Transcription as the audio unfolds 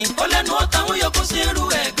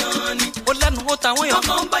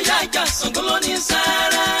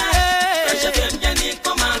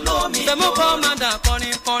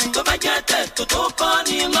ètò tó kọ́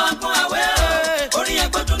ni lọ́gbọ́n àwẹ̀ o. Orin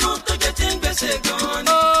agbọ́dúnú tó jẹ́ ti ń gbèsè gan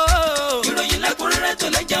ni. Ìròyìn lẹ́kùnrẹ́rẹ́ tó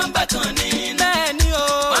lẹ́jà ń bá kan ní. Bẹ́ẹ̀ni o.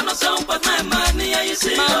 107.9 máa ní ẹyí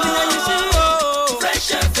sí o. Fresh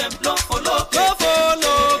FM ló fò lókè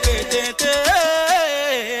tètè.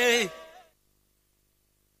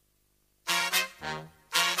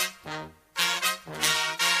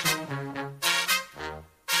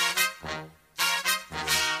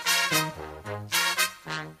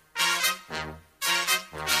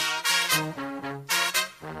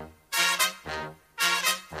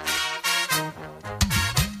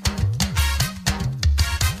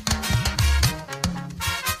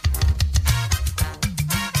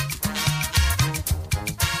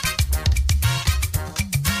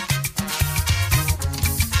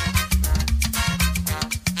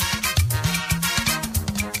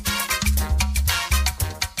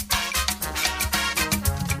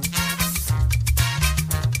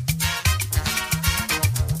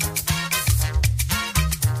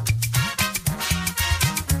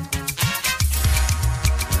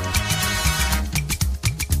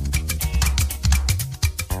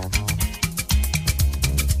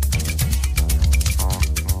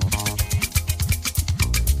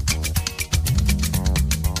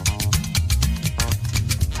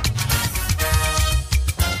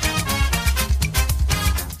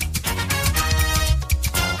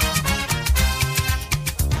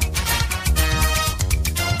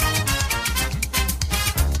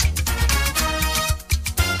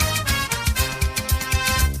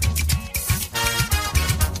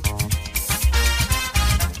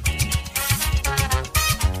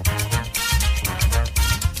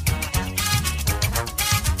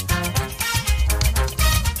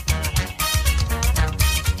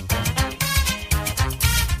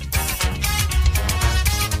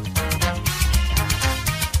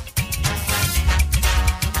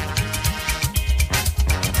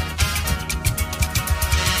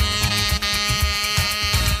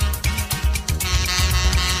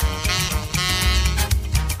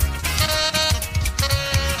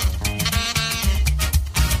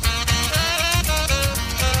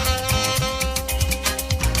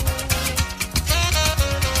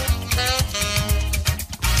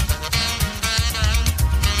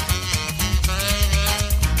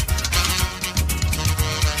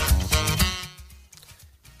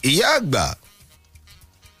 ìyá àgbà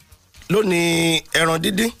ló ní ẹran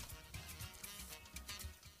dídín,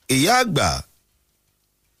 ìyá àgbà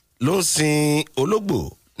ló ń sin ológbò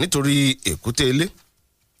nítorí èkúté ilé.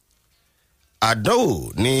 àdánwò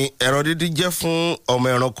ni ẹran dídín jẹ́ fún ọmọ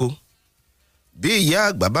ẹranko. bí ìyá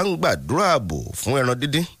àgbà bá ń gbàdúrà ààbò fún ẹran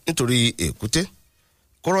dídín nítorí èkúté,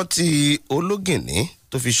 kó rántí ológìnní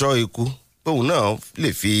tó fi ṣọ́ eku póun náà lè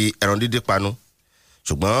fi ẹran dídín panu.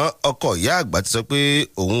 ṣùgbọ́n ọkọ ìyá àgbà ti sọ pé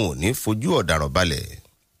òun ò ní fojú ọ̀daràn balẹ̀.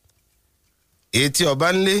 etí ọba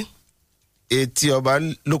ń lé, etí ọba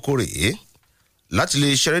lóko rèé. láti lè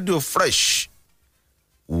ṣe rédíò Fresh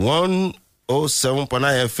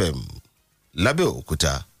 107.9 FM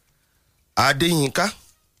lábẹ́òkúta, Adéyínká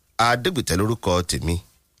Adégbìtẹ́ lórúkọ tèmi,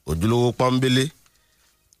 ojúlówó pọ́nbélé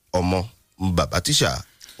ọmọ bàbá tíṣà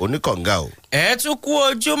oníkànga o. ẹ tún kú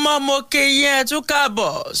ojúmọ́, mo kí yín, ẹ tún káàbọ̀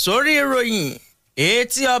sórí ìròyìn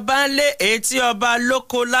etí ọba ń lé, etí ọba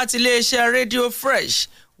lóko láti iléeṣẹ́ rédíò Fresh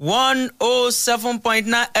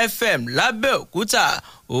 107.9 FM lábẹ́òkúta.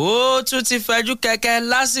 ó tún ti fẹjú kẹ̀kẹ́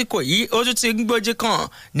lásìkò yìí, ó tún ti ń gbójú kan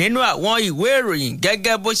nínú àwọn ìwé ìròyìn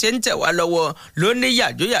gẹ́gẹ́ bó ṣe ń tẹ̀ wá lọ́wọ́, ló ní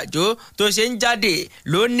yàjóyàjó tó ṣe ń jáde,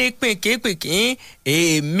 ló ní pìnkínpìnkín.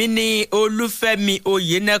 èmi ni Olúfẹ́mi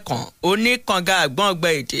Oyènẹ́kan, oníkànga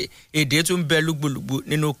àgbọ̀ngbẹ̀ èdè tún ń bẹ lúgbúlùgbú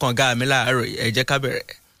nínú kànga mi láàárọ̀ yìí. ẹ jẹ́ ká bẹ̀rẹ̀.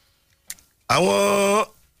 àwọn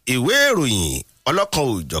ìwé ìròyìn ọlọ́kan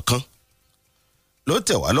òòjọ̀kan ló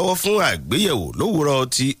tẹ̀ wá lọ́wọ́ fún àgbéyẹ̀wò lówùúrọ̀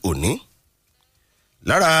ti òní.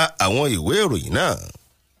 lára àwọn ìwé ìròyìn náà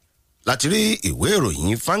láti rí ìwé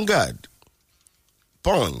ìròyìn Vanguard,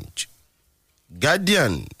 Punch,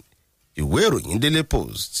 Guardian, ìwé ìròyìn Daily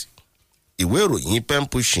Post, ìwé ìròyìn Pen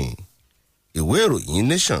Pushing, ìwé ìròyìn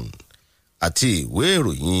Nation àti ìwé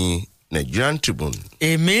ìròyìn Nigerian Tribune.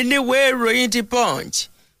 èmi níwèé ìròyìn The Punch,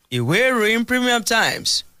 ìwé ìròyìn Premium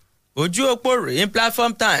Times, ojú òpó ìròyìn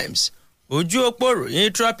Platform Times, ojú òpó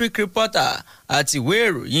ìròyìn Tropic Reporter àti ìwé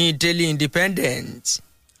ìròyìn Daily Independent.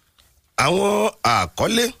 àwọn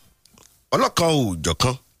àkọlé ọlọ́kan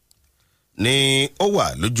òòjọ̀kan ni ó wà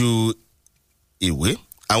lójú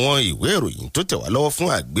àwọn ìwé ìròyìn tó tẹ̀ wá lọ́wọ́ fún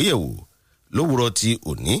àgbéyẹ̀wò lówùúrọ̀ ti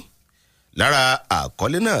òní. lára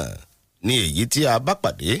àkọlé náà ni èyí tí a bá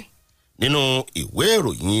pàdé nínú ìwé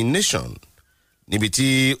ìròyìn Nation, níbi tí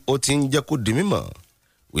ó ti ń jẹ́ kó di mímọ̀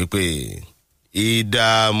wípé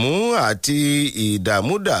ìdààmú àti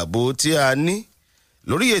ìdààmúdàbò tí a ní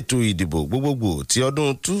lórí ètò ìdìbò gbogbogbò ti ọdún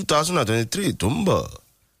 2023 tó ń bọ̀.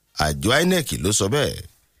 Àjọ INEC ló sọ bẹ́ẹ̀.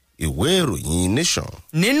 Ìwé ìròyìn Nation.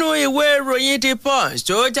 Nínú ìwé ìròyìn The Punch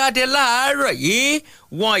tó jáde láàárọ̀ yìí,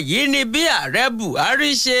 wọ̀nyí ni bí ààrẹ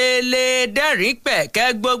Buhari ṣe lè dẹ́rìn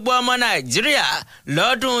pẹ̀kẹ́ gbogbo ọmọ Nàìjíríà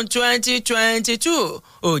lọ́dún 2022.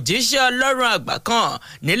 Òjíṣẹ́ Ọlọ́run àgbà kan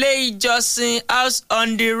nílé ìjọsìn House on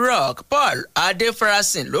the Rock Paul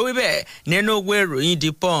Adéfarasin ló wí bẹ́ẹ̀ nínú ìwé ìròyìn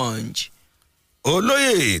The Punch.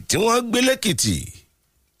 Olóyè tí wọ́n gbé lẹ́kìtì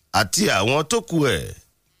àti àwọn tó kù ẹ̀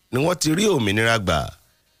ni wọ́n ti rí òmìnira gbà.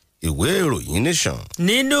 Ìwé ìròyìn Nation.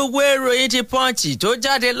 Nínú ìwé ìròyìn The Punch tó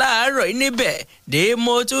jáde láàárọ̀ níbẹ̀ dé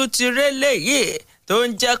mo tún ti rélé yìí tó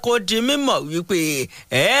ń jẹ́ kó di mímọ̀ wípé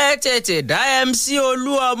ẹ tètè dá MC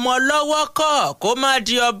Olúọmọ lọ́wọ́ kọ́ kó má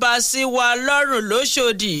di ọba sí wa lọ́rùn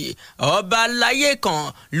lóṣòdì. Ọba láyé kan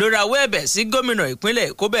ló rawọ́ ẹ̀bẹ̀ sí gómìnà ìpínlẹ̀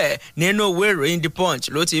Èkó bẹ́ẹ̀ nínú ìwé ìròyìn The Punch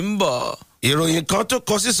ló ti ń bọ̀. Ìròyìn kan tó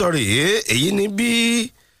kọ sísọ rèé, èyí ni bí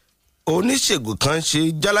oníṣègùn kan ṣe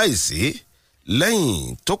jáláìsí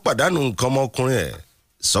lẹ́yìn tó pàdánù nǹkan ọmọkùnrin ẹ̀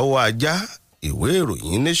sọ́wọ́ ajá. Ìwé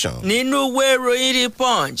ìròyìn Nation. Nínú ìwé ìròyìn The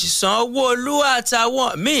Punch, Sanwó-Olú àtàwọn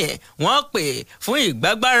míì wọ́n pè fún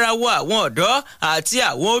ìgbàgbára wo àwọn ọ̀dọ́ àti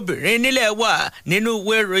àwọn obìnrin nílẹ̀ wa. Nínú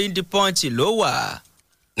ìwé ìròyìn The Punch ló wà.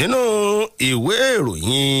 Nínú ìwé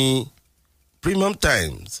ìròyìn Premium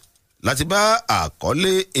Times láti bá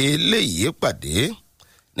àkọlé eléyìí pàdé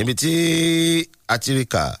níbi tí a ti rí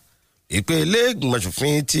kà ìpè ilé ìgbìmọ̀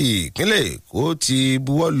aṣòfin ti ìpínlẹ̀ Èkó ti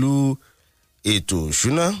buwọ́ lu ètò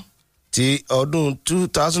ìṣúná ti ọdún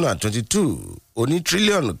 2022 oní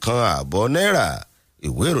tírílíọ̀nù kan ààbọ̀ náírà.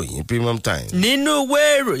 Ìwé ìròyìn Premium Times. Nínú ìwé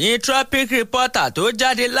ìròyìn Tropic Reporter tó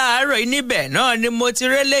jáde láàárọ̀ níbẹ̀ náà ni mo ti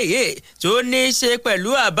rélẹ̀yè tó ní í ṣe pẹ̀lú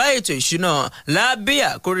àbá ètò ìṣúná lábẹ́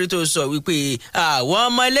àkórí tó sọ wípé àwọn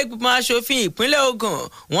ọmọ ilé-ìgbìmọ̀ aṣòfin ìpínlẹ̀ Ògùn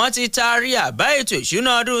wọ́n ti taari àbá ètò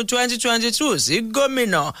ìṣúná ọdún 2022 sí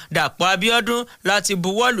gómìnà Dàpọ̀ Abíọ́dún láti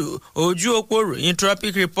buwọ́lù. Ojú òpó ìròyìn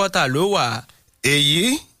Tropic Reporter ló wà. Èyí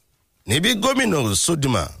níbi gómìnà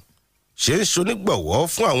Sodima ṣe ń ṣonígbọ̀wọ́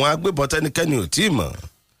fún àwọn agbébọn tẹ́nikẹ́ni ò tí ì mọ̀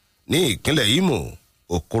ní ìpínlẹ̀ Imo.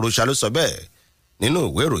 Okorocha ló sọ bẹ́ẹ̀ nínú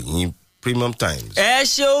ìwé ìròyìn Premium Times. Ẹ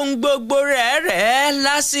ṣeun gbogbo rẹ̀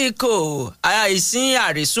lásìkò àìsìn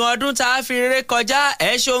àrìsùn ọdún tá a fi ré kọjá.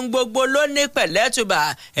 Ẹ ṣeun gbogbo ló ní pẹ̀lẹ́tùbà.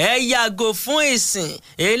 Ẹ yàgò fún ìsìn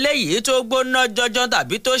eléyìí tó gbóná jọjọ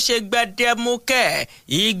tàbí tó ṣe gbẹdẹmukẹ́.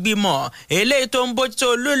 Ìgbìmọ̀ eléyìí tó ń bójútó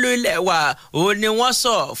olúlu ilẹ̀ wa ò ní wọ́n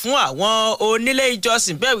sọ fún àwọn onílé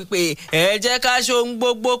ìjọsìn bẹ́ẹ̀ wípé ẹ jẹ́ ká ṣeun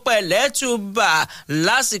gbogbo pẹ̀lẹ́tùbà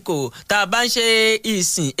lásìkò tá a bá ń ṣe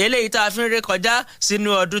ìsìn eléyìí tá a fi ré kọjá sínú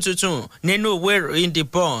ọdún tuntun. Nínú ìwé ìròyìn The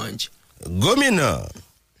Punch. Gómìnà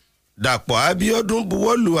Dàpọ̀ Abíọ́dún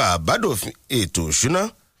buwọ́lù àbádòfin ètò ìṣúná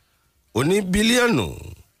oní bílíọ̀nù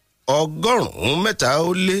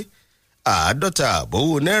 350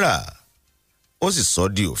 àbọ̀wò náírà. Ó sì sọ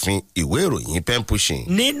di òfin. Ìwé ìròyìn Pen Pushing.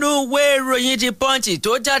 Nínú ìwé ìròyìn The Punch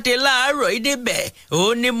tó jáde láàárọ̀ níbẹ̀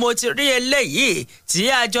ó ní mo ti rí eléyìí tí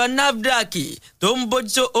àjọ NAFDAC tó ń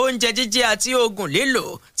bójútó oúnjẹ jíjẹ àti oògùn lílò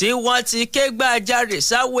tí wọ́n ti ké gbàjarè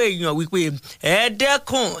sáwọn èèyàn wípé ẹ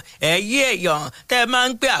dẹ́kun ẹ̀yí èèyàn tẹ́ máa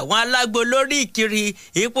ń pè àwọn alágbo lórí ìkiri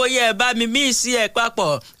ipò yẹ bá mi mí sí ẹ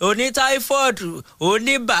papọ̀ oní táífọ́ọ̀dù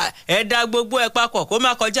oníbà ẹ dá gbogbo ẹ papọ̀ kó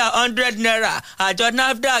má kọjá 100 naira. Àjọ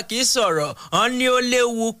NAFDAC sọ̀rọ̀ wọ́n ní ó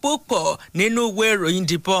léwu púpọ̀ nínú ìwé ìròyìn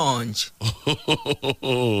The Punch.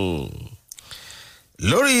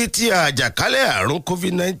 Lórí ti àjàkálẹ̀ àrùn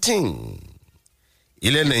COVID-19,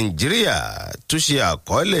 ilẹ̀ Nàìjíríà tún ṣe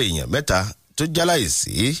àkọọ́lẹ̀ èèyàn 3 tó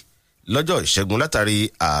jáláìsí lọ́jọ́ Ìṣẹ́gun látàrí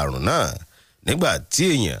àrùn náà, nígbà tí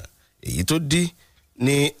èèyàn èyí tó dín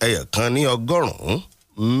ní ẹyọ̀kan ní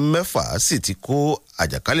 106 sì ti kó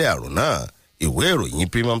àjàkálẹ̀ àrùn náà. Ìwé ìròyìn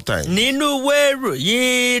Premium Times. Nínú ìwé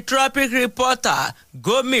ìròyìn Tropic Reporter,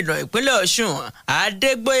 gómìnà ìpínlẹ̀ Ọ̀ṣun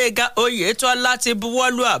Adégbóyèga Oyètọ́lá ti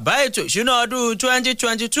buwọ́lù àbá ètò ìṣúná ọdún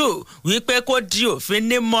 2022 wípé kó di òfin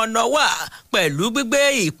ní mọ̀nà wá pẹ̀lú gbígbé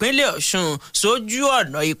ìpínlẹ̀ Ọ̀ṣun sójú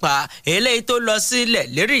ọ̀nà ipa eléyìí tó lọ sílẹ̀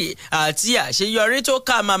lérí àti àṣeyọrí tó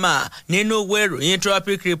kà màmá. Nínú ìwé ìròyìn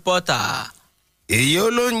Tropic Reporter. Èyí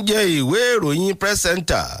ló ń jẹ́ ìwé ìròyìn Press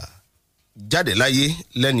Center jáde láyé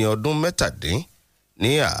lẹ́ni ọdún 77.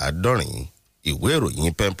 Ìwé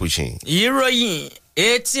ìròyìn Pen Pushing. Ìròyìn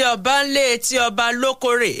etí ọba ńlé etí ọba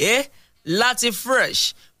lókòrè láti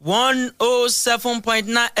Fresh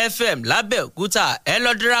 107.9 FM lábẹ́òkúta ẹ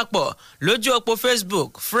lọ darapọ̀ lójú òpó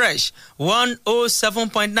Facebook Fresh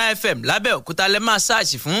 107.9 FM lábẹ́òkúta lẹ máa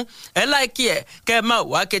ṣáàṣì fún ẹ láìkí ẹ kẹ́ ẹ máa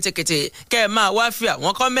wá kétékété kẹ́ ẹ máa wá fi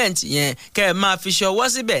àwọn kọ́mẹ̀ntì yẹn kẹ́ ẹ máa fi ṣọwọ́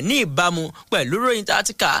síbẹ̀ ní ìbámu pẹ̀lú ròyìn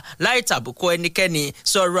tàtíkà láì tàbùkù ẹnikẹ́ni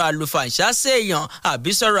sọ̀rọ̀ àlùfàǹṣá séèyàn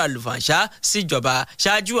àbí sọ̀rọ̀ àlùfàǹṣá síjọba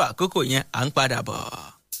ṣáájú àkókò yẹn à ń padà bọ̀.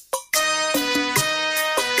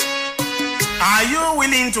 Are you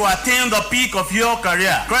willing to attain the peak of your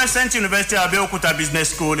career? Crescent University Abeokuta Business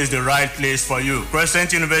School is the right place for you.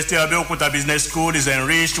 Crescent University Abeokuta Business School is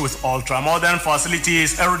enriched with ultra-modern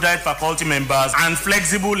facilities, erudite faculty members, and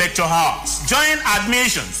flexible lecture hours. Join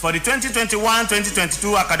admissions for the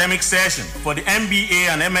 2021-2022 academic session for the MBA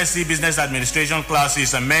and MSc Business Administration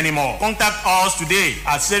classes and many more. Contact us today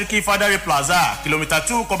at Seriki Fadari Plaza, Kilometer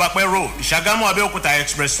 2, Kobakwe Road, Shagamu Abeokuta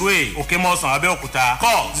Expressway, Okemosan Abeokuta.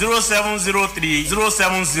 Call 0703-070-8367,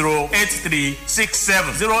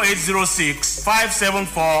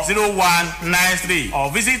 0806-574-0193,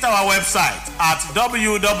 or visit our website at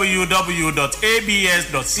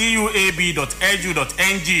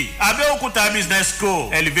www.abs.cuab.edu.ng. Abeokuta Business School,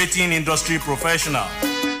 elevating industry professional.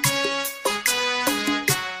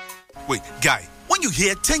 Wait, guy. When you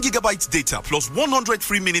hear 10 gigabytes data plus 100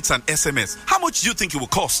 free minutes and SMS, how much do you think it will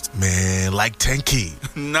cost? Man, like 10K.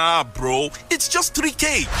 Nah, bro. It's just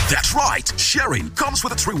 3K. That's right. Sharing comes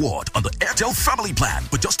with its reward on the Airtel family plan.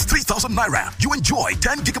 For just 3,000 Naira, you enjoy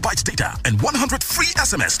 10 gigabytes data and 100 free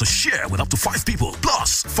SMS to share with up to 5 people.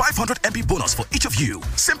 Plus, 500 MB bonus for each of you.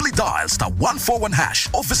 Simply dial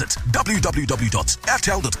 *141# or visit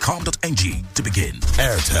www.airtel.com.ng to begin.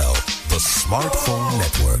 Airtel, the smartphone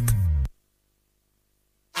network.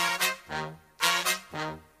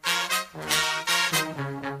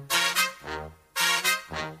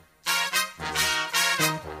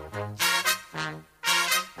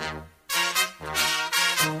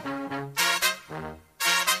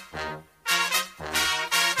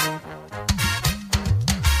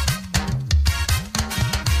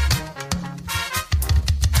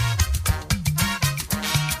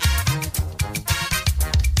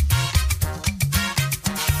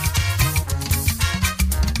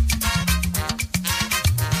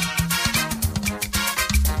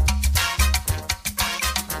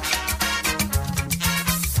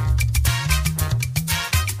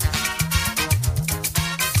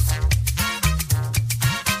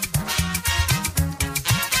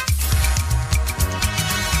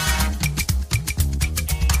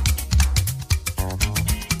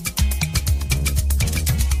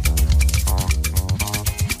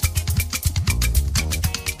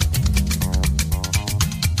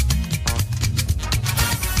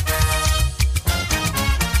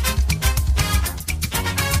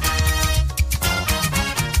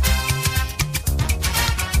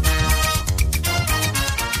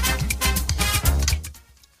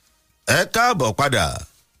 ẹ káàbọ̀ padà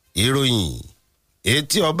ìròyìn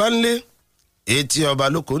etí ọba ńlé etí ọba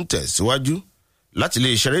lóko ń tẹ̀síwájú láti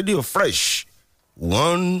iléeṣẹ́ rédíò Fresh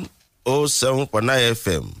 107.9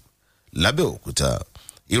 FM lábẹ́òkúta.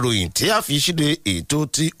 ìròyìn tí a fi ṣíde ètò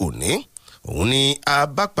tí òní òun ni a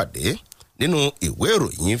bá pàdé nínú ìwé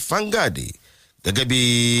ìròyìn Vanguard gẹ́gẹ́ bí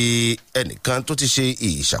ẹnìkan tó ti ṣe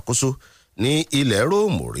ìṣàkóso ní ilẹ̀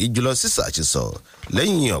Róòmù rí jùlọ sísà ṣe sọ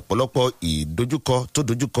lẹ́yìn ọ̀pọ̀lọpọ̀ ìdojúkọ tó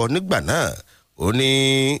dojúkọ nígbà náà. ó ní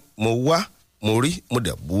mo wá mo rí mo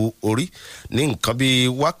dẹ̀ bu orí ní nǹkan bíi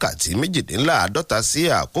wákàtí méjìdínláàádọ́ta sí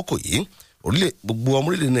àkókò yìí. gbogbo ọmọ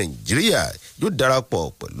orílẹ̀ Nàìjíríà yóò darapọ̀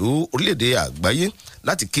pẹ̀lú orílẹ̀-èdè àgbáyé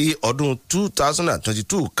láti kí ọdún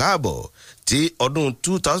 2022 káàbọ̀ tí ọdún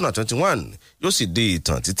 2021 yóò sì di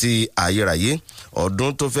ìtàn títí ayérayé. ọdún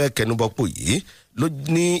tó fẹ́ kẹnubọ́pọ̀ yìí ló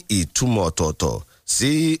ní ìtumọ̀ ọ̀tọ̀ọ̀tọ̀ sí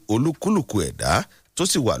olúkúlùkù ẹ̀dá tó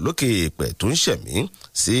sì wà lókè èèpẹ̀ tó ń ṣẹ̀mí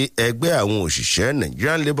sí ẹgbẹ́ àwọn òṣìṣẹ́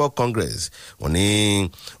Nigerian Labour Congress. wọ́n ní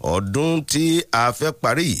ọdún tí a fẹ́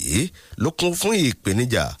parí yìí ló kún fún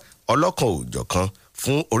ìpèníjà ọlọ́kan òjọ̀kan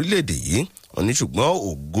fún orílẹ̀-èdè yìí. wọ́n ní ṣùgbọ́n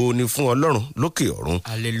ògo ni fún Ọlọ́run lókè ọ̀run.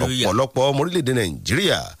 ọ̀pọ̀lọpọ̀ ọmọ orílẹ̀-èdè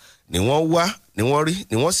Nàìjíríà ni wọ́n wá ni wọ́n rí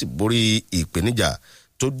ni wọ́n sì borí ìpèníjà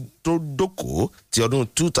tó dókòó ti ọdún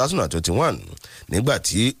 2021. nígbà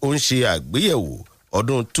tí ó ń ṣe àgbéyẹ̀wò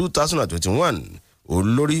ọdún 2021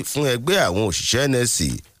 olórí fún ẹgbẹ́ àwọn òṣìṣẹ́ NSC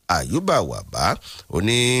Ayuba Waba ó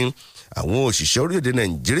ní àwọn òṣìṣẹ́ orílẹ̀-èdè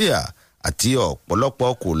Nàìjíríà àti ọ̀pọ̀lọpọ̀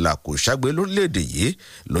kò ṣàgbé lórílẹ̀-èdè yìí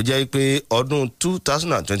ló jẹ́ pé ọdún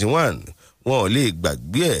 2021 wọn ò lè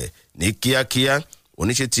gbàgbé ẹ̀ ní kíákíá.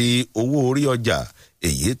 oníṣẹ́ ti owó orí ọjà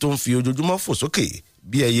èyí tó ń fi ojoojúmọ́ fò sókè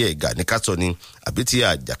bí ẹyẹ ẹ̀gà ní ká sọ ni àbí ti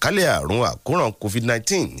àjàkálẹ̀ àrùn àkóràn COVID-19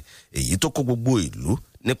 èyí tó kó gbogbo ìlú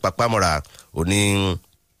ní papámọ́ra. ó ní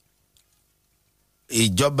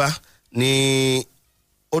ìjọba ni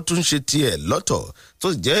ó tún ṣe tiẹ̀ lọ́tọ̀ tó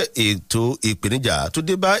sì jẹ́ ètò ìpèníjà tó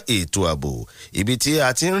dé bá ètò ààbò ibi tí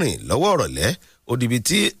a ti ń rìn lọ́wọ́ ọ̀rọ̀lẹ́ ó di ibi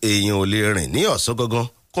tí èèyàn ò lè rìn ní ọ̀sán gangan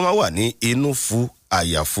kó má wà ní inú fu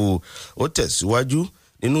àyàfu. ó tẹ̀síwájú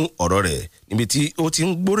nínú ọ̀rọ̀ rẹ̀ níbi tí ó ti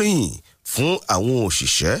ń gbóríyìn fún àwọn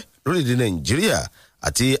òṣìṣẹ́ lórílẹ̀‐èdè nàìjíríà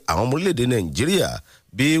àti àwọn ọmọ orílẹ̀‐èdè nàìjíríà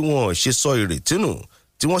bí wọ́n ṣe sọ ìrètí nù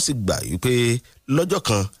tí wọ́n sì gbà wípé lọ́jọ́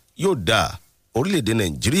kan yóò dá orílẹ̀‐èdè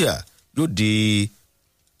nàìjíríà yóò di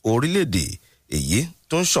orílẹ̀‐èdè èyí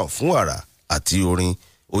tó ń ṣàn fún wàrà àti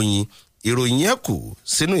oyin. ìròyìn yẹn kù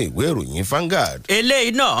sínú ìwé ìròyìn Vanguard.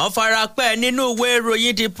 eléyìí náà farapẹ́ nínú ìwé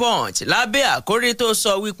ìròyìn The Punch lábẹ́ àkórí tó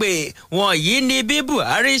sọ wípé wọ̀nyí ni bí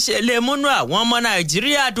Buhari ṣe lè múnú àwọn ọmọ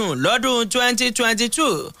Nàìjíríà dùn lọ́dún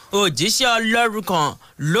 2022 òjíṣẹ́ Ọlọ́run kan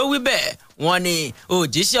ló wí bẹ́ẹ̀. wọ́n ní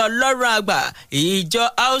òjíṣẹ́ Ọlọ́run àgbà ìjọ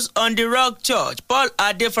House on the Rock Church Paul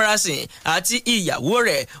Adefarasin àti ìyàwó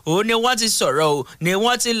rẹ̀ òun ni wọ́n ti sọ̀rọ̀ o ni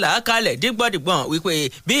wọ́n ti là á kalẹ̀ dígbọ̀dìgbọ̀n wípé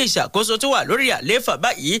bí ìṣàkóso tó wà lórí àlééfà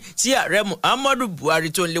báyìí tí ààrẹ Muhammadu Buhari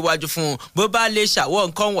tó ń léwájú fún bó bá lè ṣàwọ̀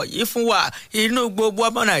nǹkan wọ̀nyí fún wa inú gbogbo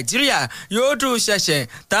ọmọ Nàìjíríà yóò dùn ṣẹ̀ṣẹ̀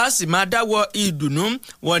tá a sì máa dáwọ́ ìdùnnú.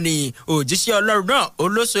 wọ́n ní òjíṣẹ́ Ọlọ́run náà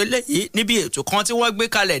olóso eléyìí níbi ètò kan tí wọ́n gbé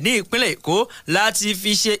kalẹ̀ ní ìpínlẹ̀ Èkó láti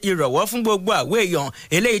fi ṣe ìrọ̀wọ́ fún gbogbo àwọn èèyàn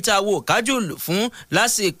eléyìí tá a wò kájùlù fún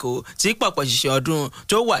lásìkò tí pọ̀pọ̀ ṣiṣẹ́ ọdún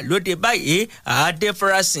tó wà lóde báyìí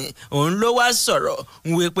Adéfarasin òun ló wá sọ̀rọ̀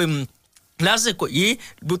ń wí pé lásìkò yìí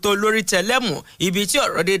tó lórí tẹlẹ́mù ibi tí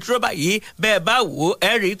ọ̀rọ̀ dé dúró báyìí bẹ́ẹ̀ bá wò ó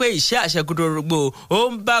ẹ rí i pé iṣẹ́ àṣekúdórógbò ó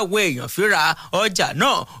ń bá wo èèyàn fíra ọjà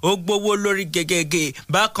náà ó gbówó lórí gẹ́gẹ́gẹ́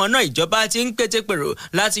bákan náà ìjọba ti ń pétépèrò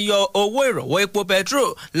láti yọ owó ìrànwọ́ epo petro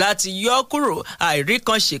láti yọ kúrò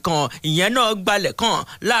àìríkanṣèkan ìyẹn náà gbalẹ̀ kan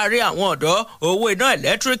láàrin àwọn ọ̀dọ́ owó iná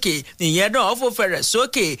ẹ̀lẹ́tíríkì ìyẹn náà fò fẹ̀rẹ̀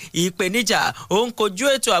sókè ìpèníjà ó ń kojú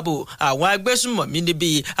ètò ààbò àwọn agbésùnmọ̀mí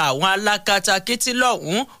níbi àwọn alákatakítí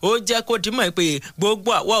lọ́hùn-ún ó jẹ́ kó mọ̀ pé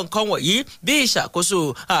gbogbo àwọn nǹkan wọ̀nyí bí ìṣàkóso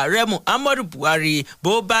ààrẹ Muhammadu Buhari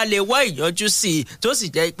bó bá lè wá ìyanjú sí i tó sì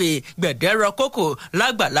jẹ́ pé gbẹ̀dẹ́rọ kókò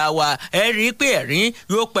lágbàlá wa ẹ rí i pé ẹ̀rín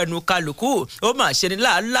yóò pẹnu kálukú ó mà ṣe ní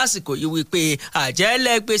lásìkò yìí wípé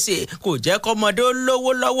àjẹ́lẹ̀ gbèsè kò jẹ́ kọ́mọdé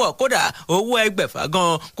lówó lọ́wọ́ kódà owó ẹgbẹ̀fà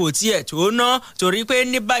gan kò tiẹ̀ tó ná torí pé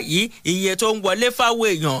ní báyìí iye tó ń wọlé fáwọn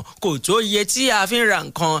èèyàn kò tó iye tí a fi ń ra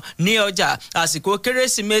nǹkan ní ọjà àsìkò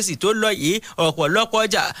kérésìmesì tó lọ yìí ọ̀pọ̀lọpọ̀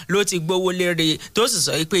ọjà ló ti gbówó lérè tó sì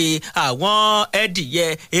sọ pé àwọn ẹdìyẹ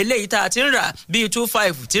eléyìí tá a ti ń rà bíi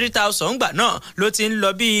 2,500-3,000 gbà náà ló ti ń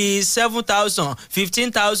lọ bíi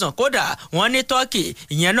 7,000-15,000 kódà wọ́n ní tọ́kì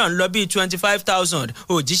ìyẹn náà ń lọ bíi 25,000.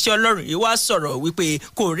 òjíṣẹ́ Ọlọ́run yìí wá sọ̀rọ̀ wípé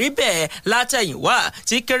kò rí bẹ́ẹ̀ látẹ̀yìnwá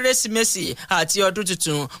tí kérésìmesì àti ọdún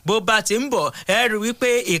tuntun bó bá ti ń bọ̀ ẹ rí wípé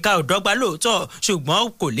ìka ò dọ́gba lóòótọ́ ṣùgbọ́n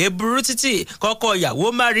kò lè burú títì kọ́kọ́ ìyàwó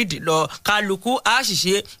márìdì lọ kálukú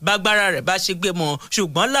àṣìṣe bágbára rẹ̀ bá ṣe gbé mọ́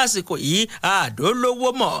ṣùgbọ́n lásìkò yìí àdó lówó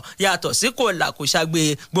mọ̀ yàtọ̀ sí kò làkúṣàgbé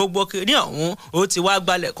gbogbo kìnìún ọ̀hún ó ti wá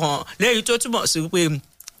gbalẹ̀ kan léyìí tó túmọ̀ sí pé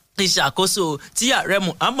ìṣàkóso tí ààrẹ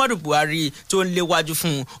Muhammadu Buhari tó ń léwájú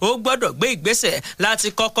fún ó gbọ́dọ̀ gbé ìgbésẹ̀ láti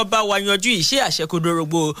kọ́kọ́ bá wa yanjú iṣẹ́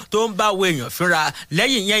àṣekúdórógbò tó ń bá wo èèyàn fínra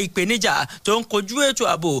lẹ́yìn yẹn ìpèníjà tó ń kojú ètò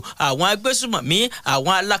ààbò àwọn agbésùmọ̀mí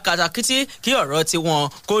àwọn alákatakítí kí ọ̀rọ̀ tiwọn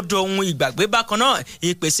kó dohun ìgbàgbé bákan náà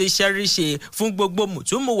ìpèsè iṣẹ́ ríṣe fún gbogbo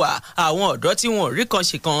mùtúmùwà àwọn ọ̀dọ́ tí wọn ò rí kan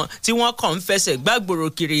ṣe kan tí wọ́n kàn ń fẹsẹ̀ gbàgbòrò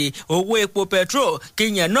kiri owó epo petrol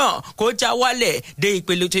kíyẹn náà kó já wálẹ̀ dé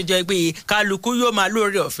ìpele tó jẹ́ pé kálukú yóò máa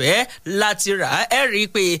lóore ọ̀fẹ́ láti rà á ẹ rí i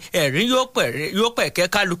pé ẹ̀rín yóò pẹ̀kẹ́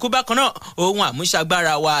kálukú bákan náà ohun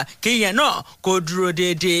àmúṣagbára wa kíyẹn náà kó dúró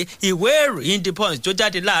déédéé ìwé ìròyìn The Punch tó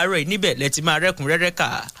jáde láàárọ̀ níbẹ̀ lẹ ti máa rẹ́kùnrẹ́rẹ́ kà.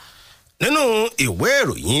 nínú ìwé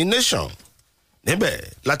ìròyìn Nation níbẹ̀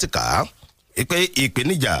láti kà á pé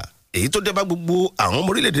ìpèníjà èyí tó dé bá gbogbo àwọn ọmọ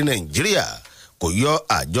orílẹ̀-èdè Nàìjíríà kò yọ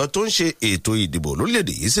àjọ tó ń ṣe ètò ìdìbò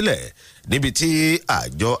lórílẹ̀-èdè yìí sílẹ̀ níbi tí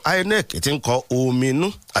àjọ INEC ti ń kọ omi inú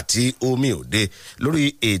àti omi òde lórí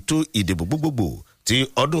ètò ìdìbò gbogbogbò ti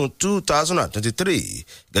ọdún 2023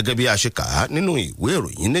 gẹ́gẹ́ bí a ṣe kà á nínú ìwé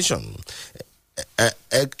ìròyìn Nation.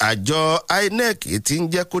 Àjọ INEC ti ń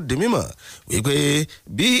jẹ́ kó di mímọ̀ wípé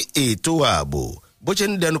bí ètò ààbò bó ṣe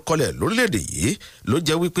ń dẹnu kọlẹ̀ lórílẹ̀-èdè yìí ló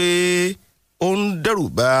jẹ́ wípé ó ń dẹ́rù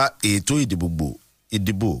bà ètò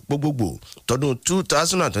ìdìbò gbogbogbò tọdún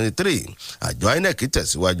 2023 àjọ INEC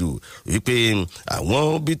tẹ̀síwájú wípé àwọn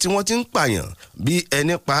ibi tí wọ́n ti ń pààyàn bí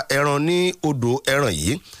ẹni pa ẹran ní odò ẹran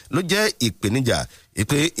yìí ló jẹ́ ìpèníjà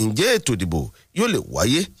ìpè ǹjẹ́ ètò ìdìbò yóò lè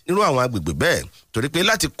wáyé nínú àwọn agbègbè bẹ́ẹ̀ torí pé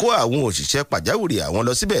láti kó àwọn òṣìṣẹ́ pàjáwìrì àwọn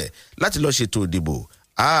lọ síbẹ̀ láti lọ ṣètò ìdìbò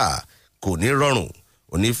kò ní rọrùn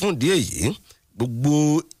òní fún ìdí èyí gbogbo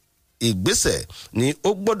ìgbésẹ̀ ni ó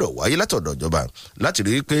gbọ́dọ̀ wáyé látọ̀dọ̀ ìjọba láti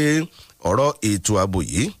rí i pé ọ̀rọ̀ ètò ààbò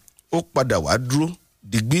yìí ó padà wá dúró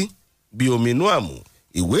digbí bí omi inú àmù.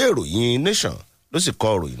 Ìwé ìròyìn Nation ló sì kọ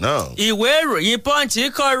ìròyìn náà. ìwé ìròyìn Punch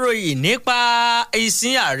kọ ròyìn nípa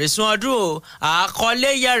ìsìn àrísùn ọdún o.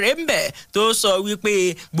 àkọlé yẹrẹ ń bẹ tó sọ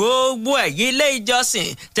wípé gbogbo ẹ̀yin ilé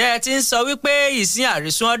ìjọsìn tẹ́ ẹ ti ń sọ wípé ìsìn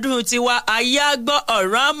àrísùn ọdún tiwa ayé àgbọ̀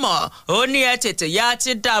ọ̀rọ̀ àmọ́ ó ní ẹ tètè yá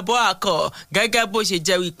ti dàbọ̀ àkọ́ gẹ́gẹ́ bó ṣe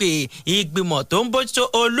jẹ́ wípé ìgbìmọ̀ tó ń bójútó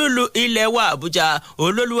olúlu ilẹ̀ wa Àbújá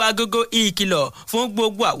olólùwà gógó ìkìlọ̀ fún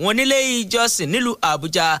gbogbo àwọn onílé ìjọsìn nílùú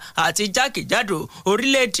Àbújá àti jákèjádò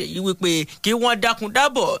orílẹ̀-èdè yìí wípé kí wọ́n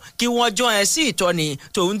dákúndábọ̀ kí wọ́n jọ ẹ sí ìtọ́ni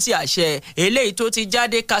tòun ti àṣẹ eléyìí tó ti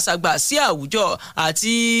jáde kásàgbà sí àwùjọ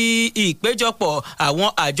àti ìpéjọpọ̀ àwọn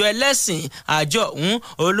àjọ ẹlẹ́sìn àjọ ọ̀hún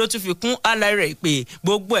olótùfikún aláìrẹ̀ pé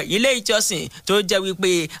gbogbo ẹ̀ ilé ìjọsìn tó jẹ́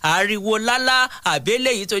wípé ariwo lálá àbí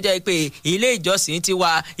eléyìí tó jẹ́ pé ilé ìjọsìn ti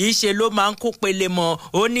wà ìṣe ló máa ń kó pele mọ́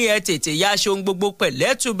ó ní ẹ tètè yá aṣọ gbogbo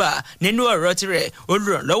pẹ̀lẹ́tùbà nínú ọ̀rọ̀ tirẹ̀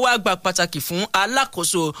olùrànlọ́wọ́ àgbà pàtàkì fún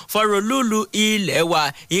alákòóso fọ́rọ̀lúlu ilẹ̀ wa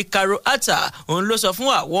Ìkàrò Àtà òun ló sọ fún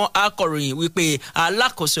àwọn akọ̀ròyìn wípé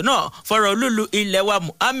alákòóso náà fọ̀rọ̀ olúlu ilẹ̀ wa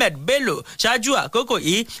Muhammed Bello ṣáájú àkókò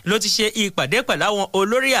yìí ló ti ṣe ìpàdé pẹ̀lú àwọn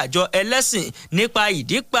olórí àjọ ẹlẹ́sìn nípa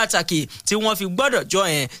ìdí pàtàkì tí wọ́n fi gbọ́dọ̀ jọ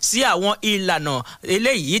ẹ̀ sí àwọn ìlànà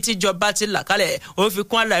eléyìí tíjọba ti là kalẹ̀ ó fi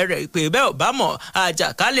kún àlàyé rẹ̀ pé bẹ́ẹ̀ ò bá mọ̀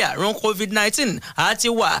àjàkálẹ̀ àrùn COVID-19 á ti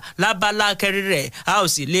wà lábala kẹrin rẹ̀ a ò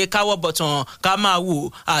sì lè káwọ́ bọ̀tàn ká máa wò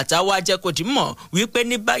àtàwọn ajẹ́kọ̀dì mọ̀ wípé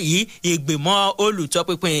ní báyìí ìgbìmọ̀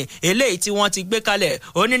olùtọpinpin eléyìí tí wọ́n ti gbé kalẹ̀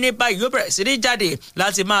ó ní báyìí yóò bẹ̀rẹ̀ sí ní jáde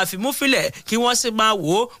láti máa fi mú fílẹ̀ kí wọ́n sì máa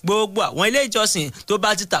wò ó gbogbo àwọn ilé ìjọsìn tó bá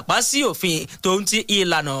ti tàpá sí òfin tó ń ti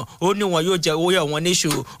ìlànà ó ní wọn yóò jẹ owó yọ wọn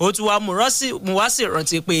níṣu ó tún wá mú wá sí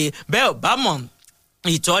ìrántí pé bẹ́ẹ̀ ò bá mọ̀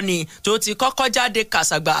ìtọ́ni tó ti kọ́kọ́ jáde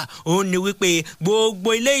kàṣàgbà òun ni wípé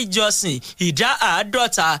gbogbo ilé ìjọsìn ìdá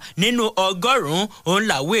 50 nínú 100 òun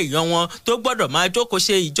làwọn èèyàn wọn tó gbọ́dọ̀ máa jókòó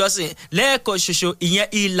ṣe ìjọsìn lẹ́ẹ̀kan ṣoṣo ìyẹn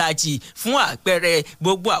ìlàjì fún àpẹẹrẹ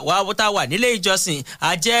gbogbo àwa tá wà nílé ìjọsìn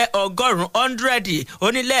àjẹ́ 100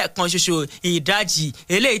 onílẹ̀ẹ̀kan ṣoṣo ìdajì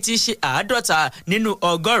eléyìí ti ṣe 50 nínú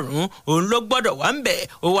 100 òun ló gbọ́dọ̀ wà ń bẹ̀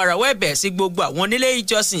ó wàràwọ̀ ẹ̀bẹ̀ sí gbogbo àwọn onílé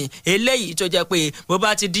ìjọsìn eléyìí tó jẹ́ pé bó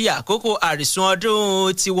bá ti di àkókò àrísùn ọdún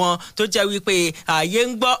tiwọn tó jẹ́ wípé ààyè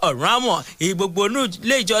ń gbọ́ ọ̀rọ̀ àmọ́ gbogbo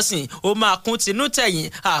ilé ìjọsìn ó máa kún tinú tẹ̀yìn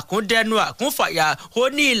àkúndẹnu àkúnfàyà ó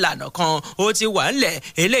ní ìlànà kan ó ti wà ńlẹ̀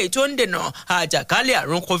eléyìí tó ń dènà àjàkálẹ̀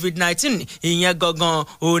àrùn COVID-19 ìyẹn gangan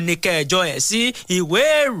òun ní kẹjọ ẹ̀ sí ìwé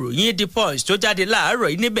ìròyìn The Punch tó jáde láàárọ̀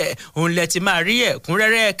yìí níbẹ̀ òun lẹ ti máa rí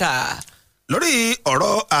ẹ̀kúnrẹ́rẹ́ kà. Lórí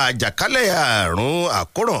ọ̀rọ̀ àjàkálẹ̀ àrùn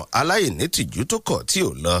àkóràn aláìnítìjú tó kọ̀ tí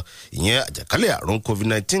ò lọ ìyẹn àjàkálẹ̀ àrùn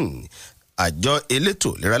COVID-19 àjọ elétò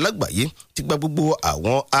ìlera lágbàáyé ti gba gbogbo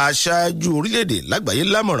àwọn aṣáájú orílẹ̀-èdè lágbàáyé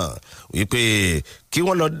lámọ̀ràn wípé kí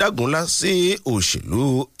wọ́n lọ dágunlá sí òṣèlú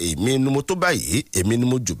èmi ni mo tó báyìí èmi ni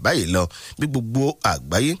mo jù báyìí lọ bí gbogbo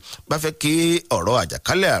àgbáyé bá fẹ́ kí ọ̀rọ̀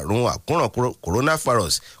àjàkálẹ̀ àrùn àkóràn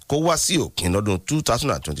coronavirus kó wá sí òpin lọ́dún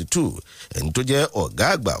 2022 ẹni tó jẹ́ ọ̀gá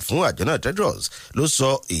àgbà fún àjọ náà Tedros ló sọ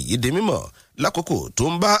èyí di mímọ̀ lákòókò tó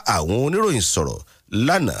ń bá àwọn oníròyìn sọ̀rọ̀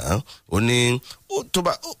lánàá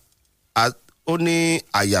ó ní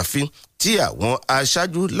àyàfi tí àwọn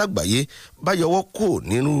aṣáájú lágbàáyé bá yọwọ́ kò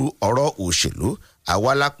nínú ọ̀rọ̀ òṣèlú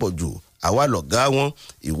àwa lápọ̀jù àwa lọ̀gá wọn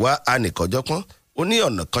ìwà anìkànjọpọ́n ó ní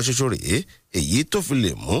ọ̀nà kan ṣoṣo rèé èyí tó fi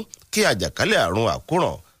lè mú kí àjàkálẹ̀ àrùn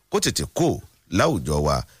àkóràn kó tètè kó láwùjọ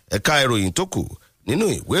wa ẹ̀ka ìròyìn tó kù nínú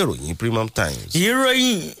ìwé ìròyìn Premium Times.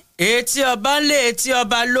 ìròyìn etí ọba ńlé etí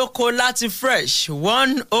ọba lóko láti Fresh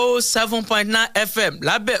 107.9 FM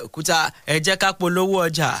lábẹ́òkúta ẹ jẹ́ ká polówó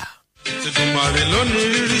ọjà. Tìtùmàrè lónìí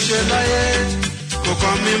rírí ṣe láyé kò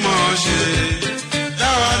kàn mímọ́ ṣe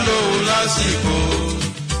dáwà lóhùn lásìkò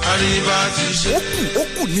àríbá ti ṣe. ó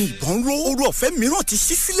kù ní ìbọn ró oru ọ̀fẹ́ mìíràn ti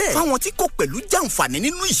ṣí sílẹ̀ fáwọn tí kò pẹ̀lú jàǹfààní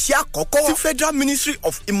nínú iṣẹ́ àkọ́kọ́ tí Federal Ministry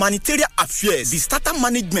of Humanitarian Affairs Disaster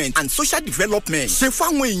Management and Social Development ṣe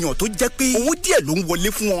fáwọn èèyàn tó jẹ́ pé owó díẹ̀ ló ń wọlé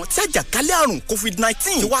fún wọn tí àjàkálẹ̀ àrùn COVID-19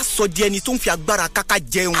 ti wá sọ di ẹni tó ń fi agbára káká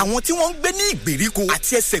jẹun àwọn tí wọ́n ń gbé ní ìgbèríko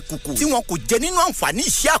àti ẹsẹ̀ kùkù tí wọn kò jẹ nínú àǹfààní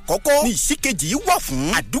iṣẹ́ àkọ́kọ́ ní ìṣìkejì yìí wà fún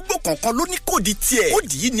àdúgbò kọ̀ọ̀kan ló ní kóòdì tiẹ̀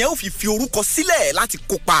kóòdì yìí ni ẹ ó fi orúkọ sílẹ̀ láti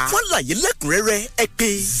kópa fún àlàyé lẹ́kùnrẹ́rẹ́ ẹ pè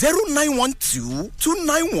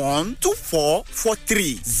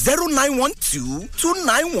 0912-291-2443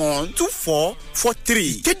 0912-291-2443.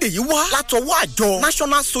 Ìkéde yìí wá látọwọ́ àjọ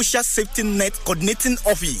National Social Safety Net Coordinating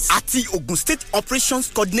Office àti Ogun State Operations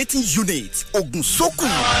Coordinating Unit Ogun Soku.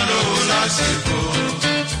 Àwọn lòun lásìkò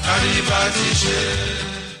àríbá ti ṣe.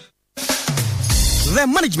 The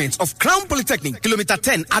management of Crown Polytechnic, Kilometer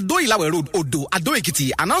 10, Ado-Ilawe Road, Odo,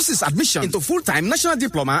 Ado-Ekiti, announces admission into full-time National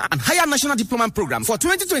Diploma and Higher National Diploma program for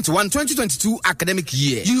 2021-2022 academic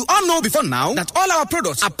year. You all know before now that all our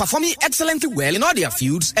products are performing excellently well in all their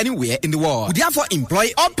fields anywhere in the world. We therefore employ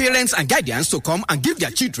all parents and guardians to come and give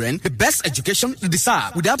their children the best education they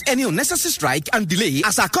deserve without any unnecessary strike and delay,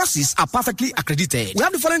 as our courses are perfectly accredited. We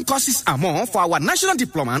have the following courses and more for our National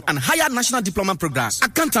Diploma and Higher National Diploma programs: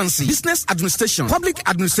 Accountancy, Business Administration, Public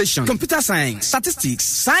Administration, Computer Science, Statistics,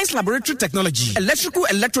 Science Laboratory Technology, Electrical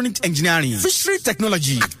Electronic Engineering, Fishery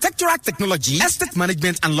Technology, Architectural Technology, Estate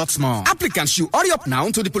Management, and lots more. Applicants should hurry up now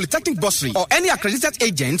to the Polytechnic bursary or any accredited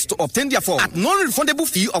agent to obtain their form at non-refundable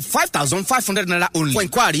fee of 5,500 naira only. For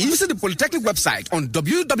inquiry, visit the Polytechnic website on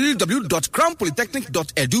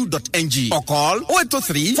www.crownpolytechnic.edu.ng or call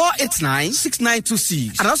 0803 489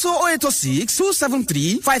 6926 and also 0806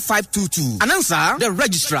 273 5522. Announcer, the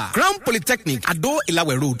Registrar, Crown Polytechnic,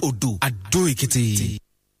 Ado-Ilawe Road, Odo, Ado-Ekiti.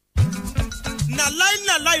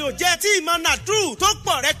 nàláì ò jẹ́ tí ìmọ̀ nàdúrù tó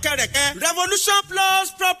pọ̀ rẹ́kẹrẹ́kẹ́ Revolution Plus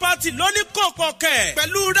Property lóní kòkò kẹ̀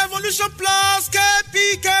pẹ̀lú Revolution Plus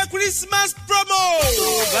KPK Christmas promo. tó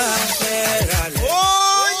bá fẹ́ ra lẹ̀.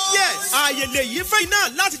 oh yes ààyè lè yí fẹ́ iná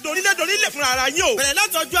láti dorílẹ̀ fúnra ara yín o. bẹ̀rẹ̀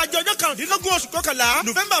láti ọjọ́ ajé ọjọ́ karùndínlógún oṣù kọkànlá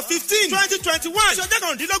November 15 2021 ṣọjọ́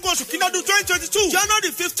karùndínlógún oṣù kìnnọ́dún 2022 January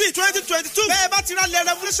 15 2022 bẹ́ẹ̀ bá ti ra lẹ̀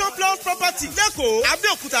Revolution Plus Property lẹ́kọ̀ọ́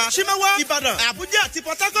Abẹ́òkúta Ṣímẹ́wá Ìbàdàn Àbújá àti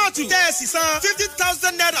Port Harcourt tẹ́ẹ̀sì san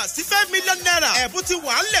 50,000 naira sí 5 million naira. ẹ̀bùn ti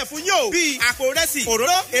wà ń lẹ̀ fún yóò bíi àpò rẹsì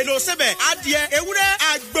òróró èlò sẹ́bẹ̀ adìẹ ewúrẹ́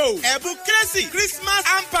àgbò ẹ̀bùn kérésì Christmas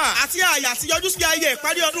hamper àti àyà àti yọjú sí ayé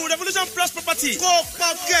ìparí ọdún Revolution Plus Property. kó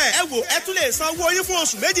pọ̀ kẹ́ ẹ wò ẹ tún lè san owó yín fún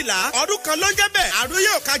oṣù méjìlá ọdún kan ló ń jẹ́ bẹ́ẹ̀ àdúrà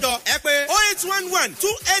yóò kájọ ẹ pé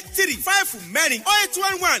 0811-283-5 mẹ́rin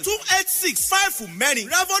 0811-286-5 mẹ́rin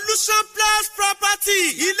Revolution Plus Property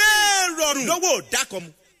ilé ìrọ̀rùn lówó dákọ̀mù.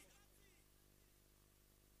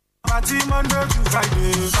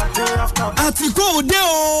 àti kó o dé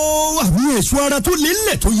o àwọn èso ara tó lé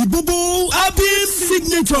nílẹ̀ tó yí bóbó Abim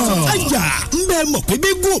Signature àjà ń bẹ mọ̀ pé bí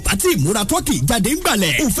gò bá ti múra tó kì í jáde ń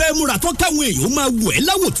gbalẹ̀ o fẹ́ múra tó káwọn èèyàn máa wò ẹ́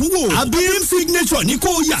láwò tún wò Abim Signature ní kó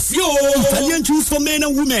o yà sí o Italian shoes for men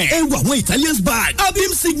and women ẹ wọ àwọn Italian bag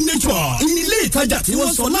Abim Signature ilé ìtajà tí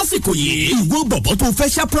wọ́n sọ lásìkò yìí ìwọ bọ̀bọ̀ tó fẹ́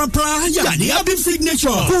ṣá prapra yà ní Abim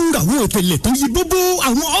Signature fún àwọn òkèlè tó yí bóbó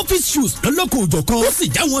àwọn office shoes lọ́lọ́kọ̀ òjọ̀kan ó sì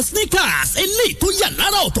já wọn sneakers eléyìí tó yà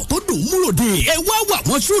lára ọ̀tọ̀ tó dùn múròde ẹ wá wà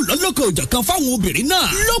wọ́n ṣú lọ́lọ́kọ̀ òjọ̀kan fáwọn obìnrin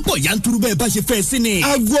náà lọ́pọ̀ yanturu bẹ́ẹ̀ bá ṣe fẹ́ sí ni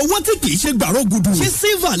aago ọwọ́ tí kì í ṣe gbàrọ̀ gudu ṣé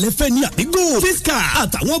silver lẹ́fẹ́ ní àbígbò fiska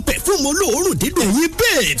àtàwọn pẹ̀fúmù olóòórùn dídùn ẹ̀yin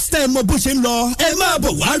babes tẹ́ ẹ mọ bó ṣe ń lọ ẹ máa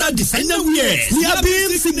bọ̀ wá ra designer wear ní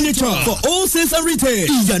Abim Signature for all sales and retail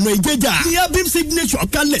ìyànà ìjẹjà ní Abim Signature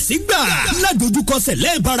kalẹ̀ sígbà ládojúkọ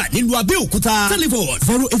sẹ̀lẹ̀ ìbára nílùú Abẹ́òkúta telephone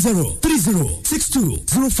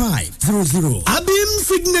 08030620500 Abim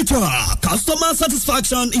Signature customer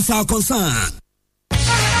satisfaction is our concern.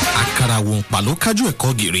 àkàrà wòǹpà ló kájú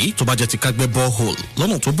ẹ̀kọ́ gìrì tó bá jẹ́ ti kágbẹ́ borehole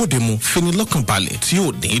lọ́nà tó bóde mu fini lọ́kàn balẹ̀ tí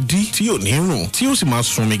ò ní dí tí ò ní rùn tí ó sì máa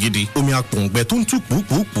sunmi gidi omi apòǹgbẹ tó ń tú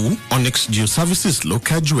pùpùpù Onyx Geoservices ló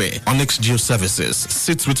kájú ẹ̀. Onyx Geoservices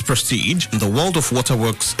sits with prestige in the world of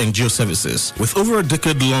waterworks and geoservices with over a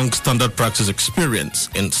decade-long standard practice experience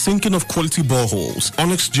in sinking of quality boreholes.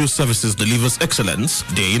 Onyx Geoservices delivers excellence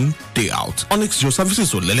day in, day out. Onyx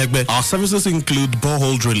Geoservices Olelekbe. Our services include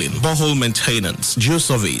borehole drilling, borehole maintenance,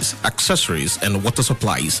 geosurveys, accessories, and water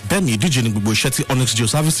supplies. Bẹ́ẹ̀ni ìdíje ní gbogbo iṣẹ́ tí Onyx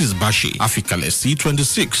Geoservices bá ṣe. Àfikàlẹ̀ sí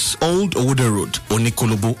 26 Old Owode Road,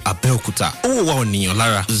 Oníkólóbó, Abẹ́òkúta. Owó wa ònìyàn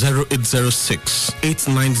lára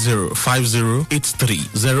 0806-890-5083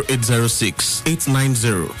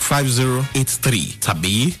 0806-890-5083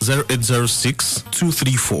 tàbí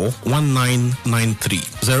 0806-234-1993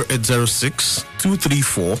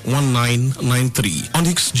 0806-234-1993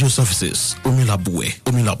 Onyx Geoservices Omilabue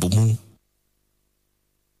Omilabumu.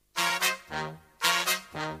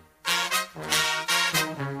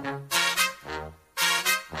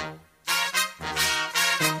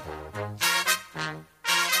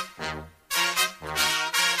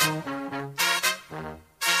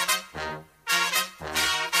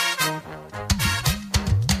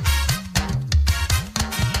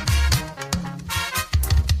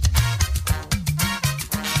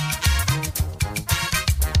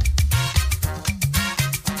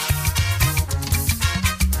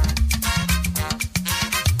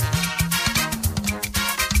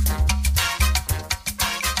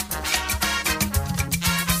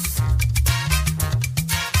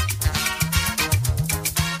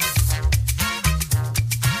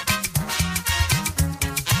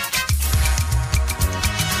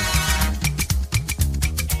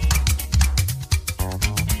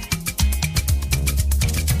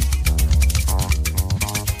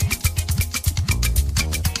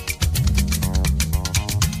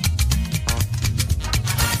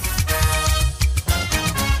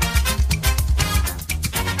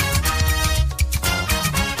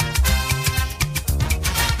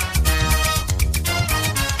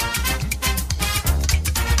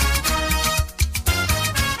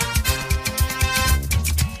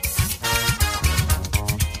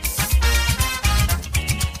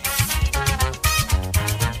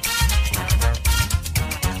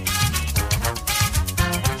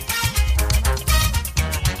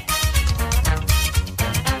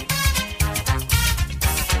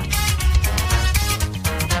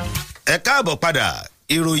 ẹ káàbọ̀ padà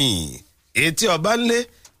ìròyìn etí ọba ńlé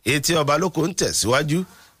etí ọba lóko ń tẹ̀síwájú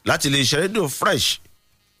láti lè ṣe rédíò fresh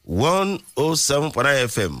 107.9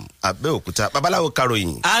 FM Abẹ́òkúta babaláwo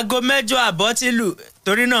karòyìn. aago 8:00 ti lù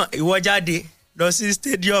torí náà ìwọ jáde lọ sí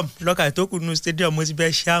stadium lọ́kà tó kù nínú stadium mo ti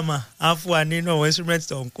bẹ́ ṣáàmà á fún wa nínú àwọn instrument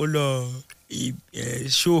tó ń kó lọ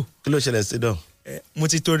show. kí ló ṣẹlẹ̀ stadium. mo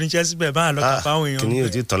ti torin iṣẹ́ síbẹ̀ báà lọ́kà fáwọn èèyàn. kìnìún ò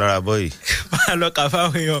tí tán lára bọ́ yìí. báà lọ́kà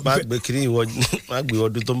fáwọn èèyàn. má gbé kìnìún má gbé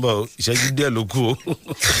ọdún tó ń bọ̀ ìṣẹ́jú díẹ̀ ló kù o.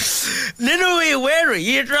 nínú ìwé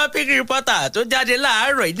ìròyìn Tropic Reporter tó jáde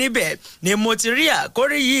láàárọ̀ níbẹ̀ ni mo ti rí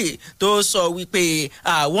àkórí yìí tó sọ wípé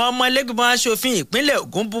àwọn ọmọ ẹlẹ́gbẹ̀mọ aṣòfin ìpínlẹ̀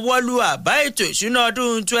Ògùn buwọ́lù àbá ètò ìṣúná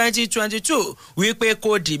ọdún 2022 wípé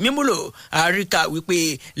kò di mímúlò àríkà wípé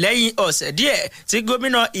lẹ́yìn ọ̀sẹ̀ díẹ̀ tí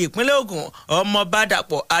gómìnà ìpínlẹ̀ Ògùn Ọmọọba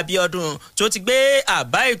Dàpọ̀ Abíọ́dún tó ti gbé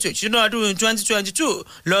àbá ètò ìṣúná ọdún 2022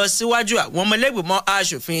 lọ síwájú àwọn ọmọ ẹlẹ́gbẹ̀mọ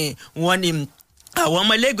aṣòfin wọn ni àwọn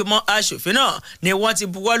ọmọ ilégbèmọ̀ aṣòfin náà ni wọ́n ti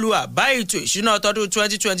buwọ́lù àbá ètò ìṣúná tọdún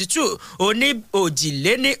 2022 oní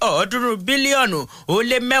òjìléní-ọ̀ọ́dúnrún bílíọ̀nù ó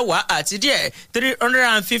lé mẹ́wàá àti díẹ̀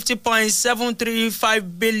 350.735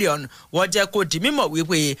 bílíọ̀nù wọ́n jẹ́ kó di mímọ̀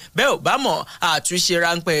wípé bẹ́ẹ̀ ò bá mọ̀ àtúnṣe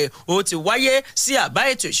ráńpẹ́ ó ti wáyé sí àbá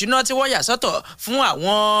ètò ìṣúná tí wọ́n yà sọ́tọ̀ fún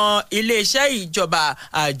àwọn iléeṣẹ́ ìjọba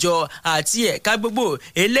àjọ àti ẹ̀ka gbogbo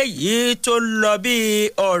eléyìí tó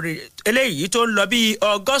ń lọ bí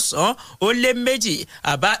ọgọ́sàn-án ó lé méjì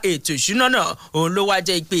àbá ètò ìṣúná náà òun ló wá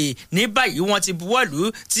jẹ́ pé ní báyìí wọ́n ti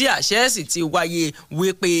buwọ́lù tí àṣẹ sì ti wáyé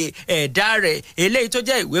wípé ẹ̀dá rẹ̀ eléyìí tó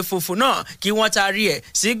jẹ́ ìwé funfun náà kí wọ́n taari ẹ̀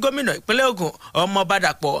sí gómìnà ìpínlẹ̀ Ògùn Ọmọọba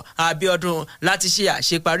Dàpọ̀ Abíọ́dún láti ṣe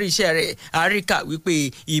àṣeparí iṣẹ́ rẹ̀ àríkà wípé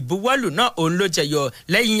ìbuwọ́lù náà òun ló jẹyọ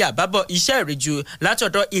lẹ́yìn àbábọ̀ iṣẹ́ ìrìjú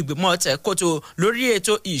látọ̀dọ̀ ìgbìmọ̀ tẹ̀kótó lórí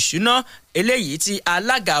ètò ìṣúná eléyìí tí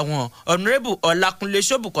alága wọn ọ̀nàrẹ́bù Ọlákúnlé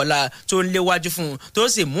Ṣóbùkọ́lá tó ń léwájú fún tó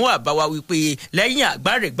sì mú àbáwá wípé lẹ́yìn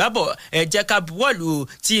àgbárègbábọ̀ ẹ jẹ́ ká buwọ́lù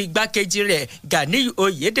tí igbákejì rẹ̀ Ganiyu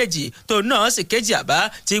Oyèdèjì tó náà sì kejì àbá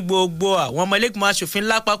tí gbogbo àwọn ọmọ ilégbèmọ̀ aṣòfin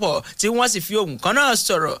lápapọ̀ tí wọ́n sì fi ohùn kan náà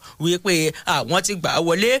sọ̀rọ̀ wípé àwọn ti gbà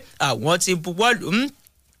wọlé àwọn ti buwọ́lù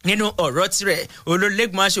nínú ọ̀rọ̀ tirẹ̀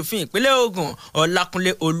olólégbèmọ̀ aṣòfin ìpínlẹ̀ Ògùn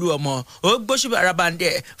Ọlákúnlé Olúọmọ ó gbóṣùbà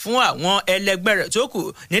arabandẹ̀ fún àwọn ẹlẹgbẹ́ rẹ̀ tó kù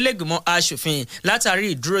nílẹ̀gbìmọ̀ aṣòfin látàrí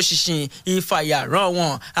ìdúróṣinṣin ìfàyàrán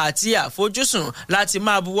wọn àti àfojúsùn láti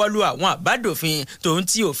máa buwọ́lù àwọn àbádòfin tó ń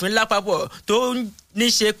ti òfin lápapọ̀ tó ń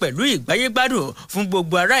níṣe pẹ̀lú ìgbáyégbádùn fún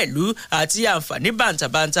gbogbo ará ìlú àti àǹfààní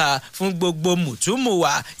bàǹtàbàǹtà fún gbogbo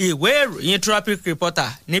mùtúmùwà ìwé ìròyìn Tropic Reporter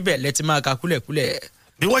níbẹ̀ lẹ́tí máa ka kúlẹ̀kúlẹ̀.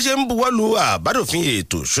 bí wọ́n ṣe ń buwọ́lù àbádòfin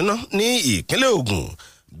ètò ìṣúná ní ìpínlẹ̀ Ògùn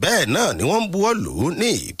bẹ́ẹ̀ náà ni wọ́n ń buwọ́lù ní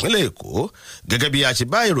ìpínlẹ̀ Èkó gẹ́gẹ́ bí a ṣe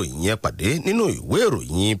bá ìròyìn yẹn pàdé nínú ìwé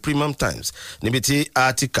ìròyìn Premium Times níbi tí a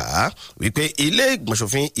ti kà á wípé ilé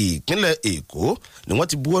ìgbìmọ̀ṣòfin ìpínlẹ̀ Èkó ni wọ́n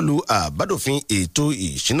ti buwọ́lù àbádòfin ètò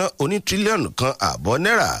ìṣúná oní tírílíọ̀nù kan àbọ̀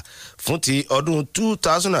náírà fún ti ọdún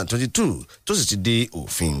 2022 tó sì ti di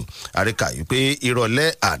òfin àríkà wípé ìrọ̀lẹ́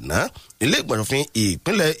àná ilé ìgbìmọ̀ṣòfin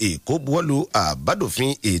ìpínlẹ̀ Èkó buwọ́lù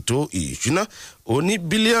àbádòfin ètò ìṣúná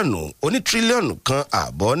oní tírílíọ̀nù kan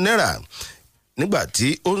àbọ̀ náírà nígbà tí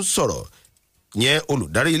ó ń sọ̀rọ̀ yẹn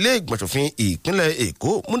olùdarí ilé ìgbìmọ̀ṣòfin ìpínlẹ̀ Èkó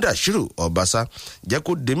Mudashiru Ọbaṣá jẹ́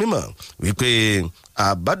kó di mímọ̀ wípé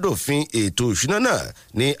àbádòfin ètò ìṣúná náà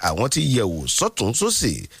ni àwọn ti yẹ̀wò sọ́tún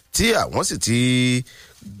sósì tí àwọn sì ti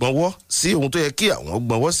gbọ́nwọ́ sí ohun tó yẹ kí àwọn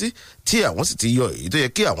gbọ́nwọ́ sí tí àwọn sì ti yọ èyí tó yẹ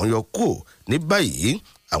kí àwọn yọ kúrò ní báyìí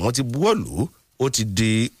àwọn ti buwọ́lù ó ti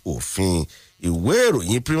di òfin ìwé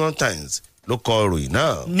ìròyìn Premium Times ló kọ ìròyìn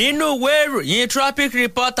náà. nínú ìwé ìròyìn Tropic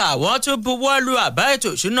Reporter wọ́n tún buwọ́lù àbá ètò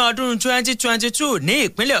ìṣúná ọdún 2022 ní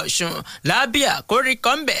ìpínlẹ̀ Ọ̀ṣun lábẹ́ àkórí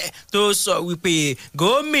kọ́ńbẹ̀ tó sọ wípé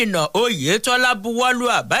gómìnà Oyètọ́lá buwọ́lù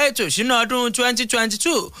àbá ètò ìṣúná ọdún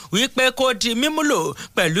 2022 wípé kó di mímúlò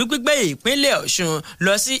pẹ̀lú gbígbé ìpínlẹ̀ Ọ̀ṣun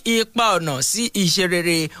lọ sí ipa ọ̀nà sí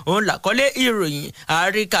ìṣerere òun làkọ́lé ìròyìn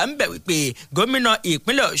àríkà ń bẹ̀ wípé gómìnà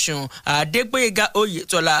ìpínlẹ̀ Ọ̀ṣun Adégbóyèga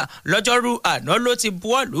Oyètọ́lá lọ́jọ́rú àná ló ti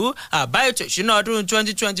buwọ́lù àbá ètò ìṣúná ọdún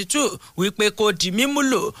 2022 wípé kó di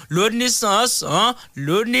mímúlò lóní sàn-án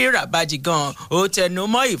lóní ràbàjì gan ó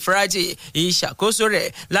tẹnumọ́ ìfarajì ìṣàkóso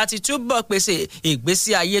rẹ̀ láti túbọ̀ pèsè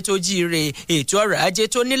ìgbésí ayé tó jíire ètò ọrọ̀ ajé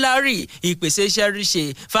tó níláárí ìpèsè iṣẹ́ ríṣe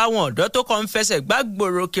fáwọn ọ̀dọ́ tó kàn ń fẹsẹ̀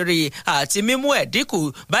gbàgbòrò kiri àti mímú ẹ̀dínkù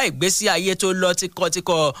bá ìgbésí ayé tó lọ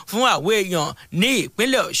tíkọtíkọ fún àwọn èèyàn ní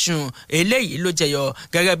ìpínlẹ̀ Ọ̀ṣun eléyìí ló jẹyọ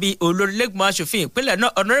gẹ́gẹ́ bí olórí lẹ́gbọ̀n aṣòfin ìpínlẹ̀ náà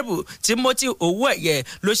Honourable Timothy Owóẹ̀yẹ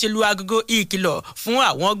ló ṣe lu agogo ìkìlọ̀ fún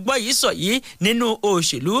àwọn gbọ́ yìí sọ yìí nínú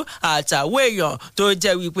òṣèlú àtàwọn èèyàn tó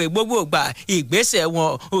jẹ́ wípé gbogbo ìgbà ìgbésẹ̀ wọn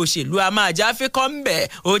òṣèlú a máa já fíkọ́ ń bẹ̀.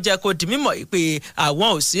 Ó jẹ́ kó di mímọ̀ pé àwọn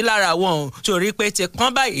ò sí lára wọn torí pé ti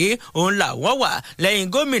pọ́n báyìí òun làwọn wà lẹ́yìn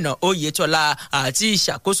gómìnà Oyètọ́lá àti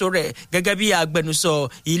ìṣàkóso rẹ̀ gẹ́gẹ́ bí agbẹnusọ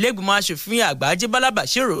ilé-ìgbìmọ̀ aṣòfin àgbà Ajíbọ́lá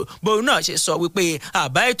Bàṣírù bóun náà ṣe sọ wípé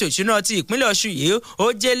àbá ètò ìṣúná ti ìpínlẹ̀ Ọ̀ṣun yìí ó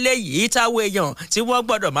jẹ́ léyìí táwọn èèyàn tí wọ́n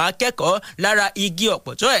gbọ́dọ̀ máa kẹ́kọ̀ọ́ lára igi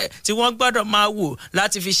ọ̀pọ̀tọ́ ẹ̀ tí wọ́n gbọ́dọ̀ máa wò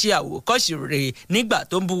láti fi ṣe àwòkọ́ṣe rere nígbà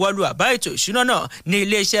tó ń buwọ́lu àbá ètò ìṣúná náà ní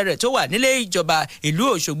iléeṣẹ́ rẹ̀ tó wà nílé ìjọba ìlú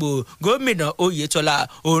Òṣogbo. Gómìnà Oyètọ́lá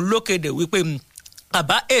òun ló kéde wípé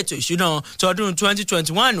àbá ètò ìṣúná tọdún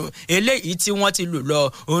 2021 eléyìí tí wọ́n ti lò lọ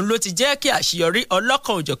òun ló ti jẹ́ kí àṣeyọrí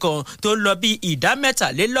ọlọ́kan òjọ̀kan tó lọ bí ìdá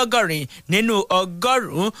 73 nínú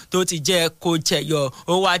 100 tó ti jẹ́ kó jẹyọ.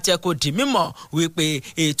 Ó wá jẹ́ kó di mímọ̀ wípé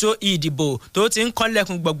ètò ìdìbò tó ti ń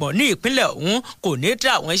kọ́lẹ̀kùn gbọ̀ngbọ̀n ní ìpínlẹ̀ ọ̀hún kò ní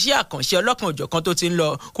dá àwọn iṣẹ́ àkànṣe ọlọ́kan òjọ̀kan tó ti ń lọ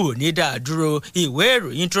kò ní dá dúró. Ìwé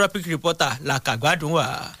ìròyìn Tropic Reporter làkàgbádùn wà.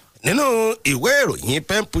 Nínú ìwé ìròyìn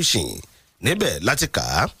pen pushing níbẹ̀ láti kà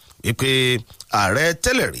á wípé ààrẹ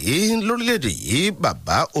tẹ́lẹ̀ rí lórílẹ̀‐èdè yìí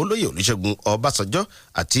bàbá olóyè Olúṣẹ́gun Ọbásanjọ́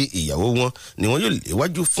àti ìyàwó wọn ni wọn yóò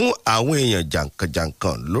léwájú fún àwọn èèyàn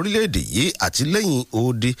jàǹkànjàǹkàn lórílẹ̀‐èdè yìí àti lẹ́yìn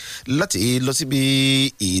odi láti lọ síbi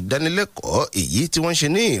ìdánilẹ́kọ̀ọ́ èyí tí wọ́n ṣe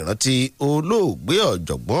ní ìrántí olóògbé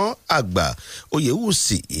ọ̀jọ̀gbọ́n àgbà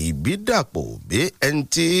Oyèwùsì Ìbídàpọ̀ Òbí ẹni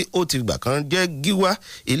tí ó ti gbà kan jẹ́ gíwá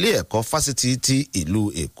ilé ẹ̀kọ́ fásitì ti ìlú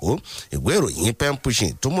Èkó. Ìwé ìròyìn pen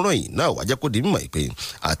pushing tó múràn yìí náà wá jẹ́ kó di mímọ̀ pé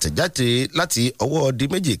àtẹ̀jáde láti ọwọ́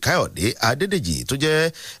Díméjì Káyọ̀dé Adédèjì tó jẹ́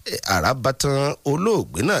àràbàtàn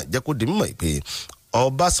olóògbé náà jẹ́ kó di mímọ̀ pé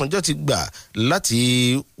Ọbásanjọ́ ti gbà láti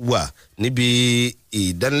wà níbi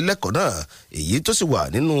ìdánilẹ́kọ̀ọ́ náà èyí tó sì wà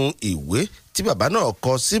nínú ìwé tí bàbá náà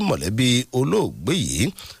kọ sí mọ̀lẹ́bí olóògbé yìí.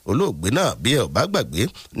 Olóògbé náà bí ẹ ò bá gbàgbé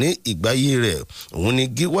ní ìgbáyé rẹ̀ òun ni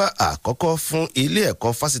gíwá àkọ́kọ́ fún ilé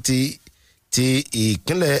ẹ̀kọ́ fásitì ti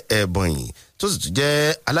ìpínlẹ̀ Ebonyi tó sì tún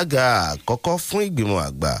jẹ́ alága àkọ́kọ́ fún ìgbìmọ̀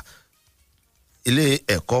àgbà ilé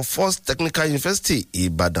ẹ̀kọ́ First Technical University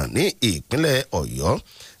Ìbàdàn ní ìpínlẹ̀ Ọ̀yọ́.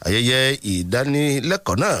 Ayẹyẹ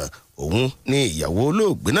ìdánilẹ́kọ̀ọ́ náà òun ní ìyàwó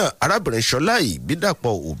olóògbé náà arábìnrin Ṣọlá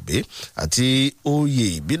Ìbídàpọ̀ Òbí àti Oyè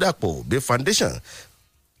Ìbídàpọ̀ Òbí Foundation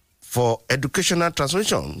for Educational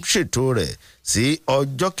Transformation ṣètò rẹ̀ sí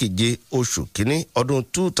ọjọ́ 7 oṣù kínní ọdún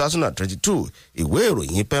 2022. Ìwé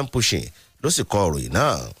ìròyìn pen pushing ló sì kọ ìròyìn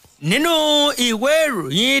náà. Nínú ìwé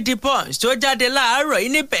ìròyìn The Punch tó jáde láàárọ̀ yìí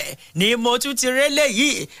níbẹ̀ ni mo tún ti rélé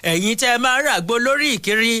yìí ẹ̀yin tẹ́ ẹ máa ràgbó lórí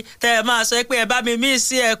ìkiri tẹ́ ẹ máa sọ pé ẹ bá mi mí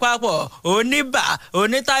sí ẹ papọ̀ oníbà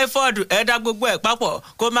oní táífọ́ọ̀dù ẹ dá gbogbo ẹ papọ̀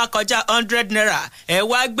kó má kọjá 100 naira ẹ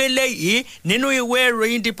wá gbélé yìí nínú ìwé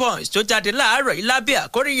ìròyìn The Punch tó jáde láàárọ̀ yìí lábẹ́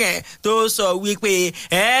àkórí yẹn tó sọ wípé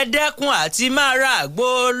ẹ dẹ́kun àti máa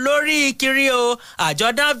ràgbó lórí ìkiri o. Àjọ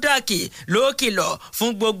NAFDAC ló kìlọ̀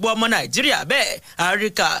fún gbogbo ọmọ Nàìjíríà bẹ́ẹ̀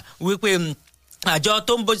àríkà wípé àjọ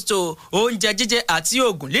tó ń bójútó oúnjẹ jíjẹ àti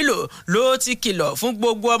oògùn lílò ló ti kìlọ̀ fún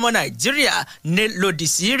gbogbo ọmọ Nàìjíríà lòdì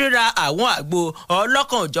sí ríra àwọn àgbo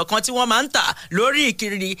ọlọ́kan òjọ̀kan tí wọ́n máa ń tà lórí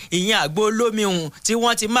ìkiri ìyẹn àgbo olómi hùn tí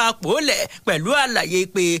wọ́n ti máa pòólẹ̀ pẹ̀lú àlàyé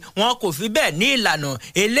pé wọn kò fi bẹ́ẹ̀ ní ìlànà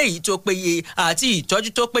eléyìí tó péye àti ìtọ́jú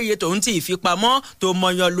tó péye tòun ti ìfipamọ́ tó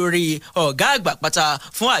mọyan lórí. Ọ̀gá àgbà pátá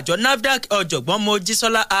fún àjọ NAFDAC ọ̀jọ̀gbọ́n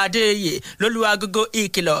Mojísọ́lá Adéyẹyẹ lólúwagogo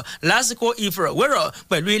ìkìlọ̀ lásìkò ìfọ̀rọ̀wérọ̀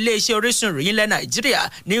pẹ̀lú iléeṣẹ́ orísun ìròyìn lẹ́nu Nigeria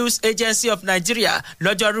News Agency of Nigeria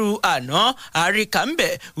lọ́jọ́rú àná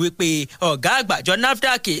àríkàmbẹ̀ wípé ọ̀gá àgbàjọ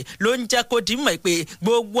NAFDAC ló ń jẹ́ kó di mọ̀ pé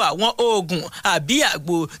gbogbo àwọn oògùn àbí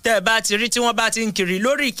àgbo tẹ́ bá ti rí tí wọ́n bá ti ń kiri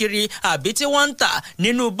lórí ìkiri àbí tí wọ́n ń tà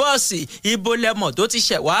nínú bọ́ọ̀sì ibo lẹ́mọ̀ tó ti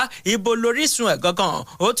ṣẹ̀ wá ibo lórísun ẹ̀ gangan.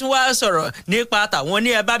 Ó tún wá sọ̀rọ̀ nípa tàwọn ní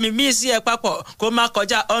ẹ bá mi mí sí ẹ papọ̀ kó má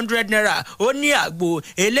kọjá 100 naira. Ó ní àgbo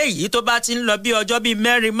eléyìí tó bá ti ń lọ bí ọjọ́ bíi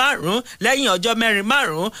 4-5 lẹ́yìn ọjọ́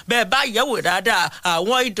 4-5 bẹ́ẹ̀ bá yẹ̀wò dáadáa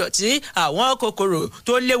àwọn ìdọ̀tí àwọn kòkòrò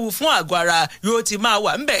tó léwu fún àgọ́ ara yóò ti máa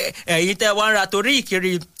wà ńbẹ̀. Ẹ̀yin tẹ́ wá ń ra torí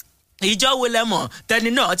ìkiri ìjọ wo lẹ́mọ̀ tẹni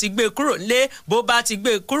náà ti gbé kúrò nílé bó bá ti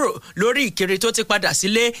gbé kúrò lórí ìkiri tó ti padà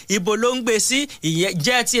sílé ibo ló ń gbé sí ìyẹn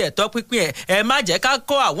jẹ́ ti ẹ̀tọ́ pínpín ẹ má jẹ́ ká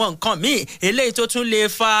kó àwọn nǹkan míì eléyìí tó tún lè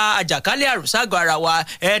fa àjàkálẹ̀ àrùn ságọ́ ara wa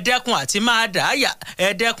ẹ dẹ́kun àti máa dàáyà ẹ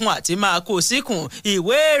dẹ́kun àti máa kó síkùn.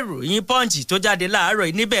 Ìwé ìròyìn Punch tó jáde láàárọ̀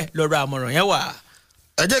yìí níbẹ̀ lọ́rọ̀ àmọ̀ràn yẹn wà.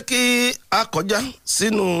 Ẹ jẹ́ kí a kọjá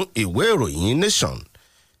sínú ìwé ìròyìn Nation.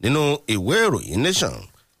 Nínú ìwé ìròyìn Nation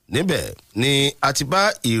níbẹ̀ ni a ti bá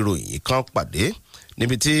ìròyìn kan pàdé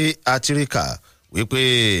níbi tí a ti rí kà wípé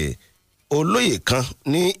olóyè kan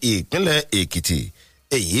ní ìpínlẹ̀ Èkìtì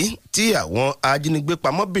èyí tí àwọn ajínigbé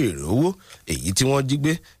pamọ́ béèrè owó èyí tí wọ́n jí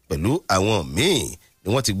gbé pẹ̀lú àwọn míì ni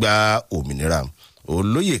wọ́n ti gba òmìnira.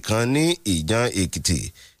 olóyè kan ní ìjan èkìtì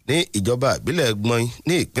ní ìjọba ìbílẹ̀ gbọ̀n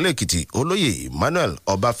ní ìpínlẹ̀ èkìtì olóyè emmanuel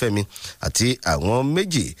ọbáfẹ́mi àti àwọn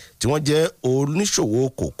méjì tí wọ́n jẹ́ oníṣòwò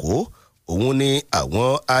kòkó òun ni àwọn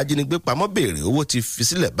ajínigbé pamọ́ béèrè owó ti fi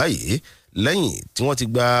sílẹ̀ báyìí lẹ́yìn tí wọ́n ti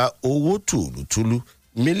gba owó tùlùtùlù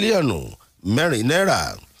mílíọ̀nù 4 náírà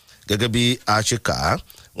gẹ́gẹ́ bí a ṣe kà á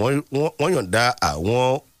wọ́n yọ̀ǹda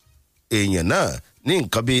àwọn èèyàn náà ní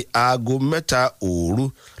nǹkan bíi aago 3 òru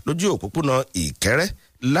lójú òpópónà ìkẹrẹ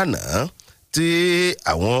lánàá tí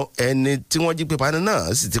àwọn ẹni tí wọ́n jí pípa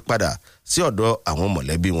náà sì ti padà sí ọ̀dọ̀ àwọn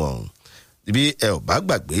mọ̀lẹ́bí wọn. bí ẹ ò bá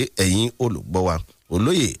gbàgbé ẹ̀yin olùgbọ́ wa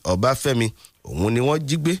olóyè ọbáfẹ́mi òun ni wọ́n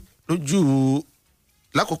jí gbé lójú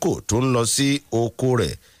lákòókò tó ń lọ sí oko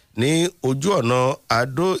rẹ̀ ní ojú ọ̀nà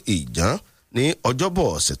adó ìjàn ní ọjọ́bọ̀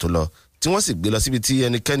ọ̀sẹ̀ tó lọ tí wọ́n sì gbé lọ síbi tí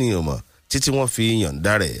ẹnikẹ́ni ò mọ̀ títí wọ́n fi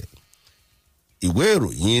yọ̀ǹda rẹ̀. ìwé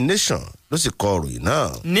ìròyìn nation ló sì kọ ìròyìn náà.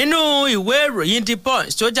 nínú ìwé ìròyìn the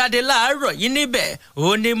punch tó jáde láàárọ̀ yìí níbẹ̀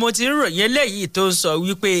òun ni mo ti ń ròyìn eléyìí tó ń sọ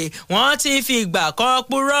wípé wọ́n ti fi ìgbà kan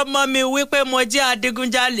purọ́ mọ́ mi wípé mo jẹ́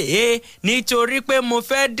adigunjalè nítorí pé mo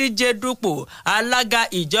fẹ́ díje dupò alága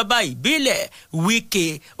ìjọba ìbílẹ̀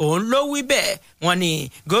Wike òun ló wí bẹ́ẹ̀ wọ́n ní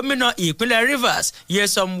gómìnà ìpínlẹ̀ Rivers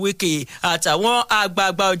Nyesom Wike àtàwọn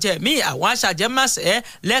àgbààgbà ọ̀jẹ̀ míì àwọn aṣàjẹmàṣẹ́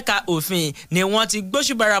lẹ́ka òfin ni wọ́n ti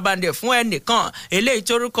gbóṣùbàràbàǹdẹ̀ fún ẹnìkan eléyìí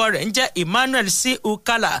torúkọ rẹ̀ ń jẹ́ Emmanuel C.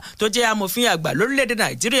 Ukala tó jẹ́ amòfin àgbà lórílẹ̀‐èdè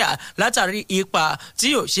Nàìjíríà látàrí ipa tí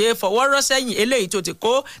yóò ṣe fọwọ́rọ́ sẹ́yìn eléyìí tó ti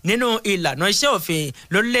kó nínú ìlànà iṣẹ́ òfin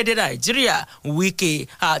lórílẹ̀‐èdè Nàìjíríà. Wike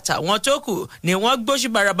àtàwọn tó kù ni wọ́n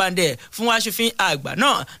gbóṣùbàràbàǹdẹ̀ fún aṣòfin àgbà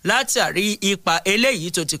náà látàrí ipa eléyìí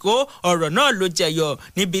tó ti kó ọ̀rọ̀ náà ló jẹyọ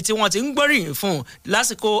níbi tí wọ́n ti ń gbóríyìn fún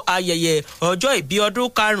lásìkò ayẹyẹ ọjọ́ ìbí ọdún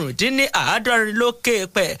 75 lókè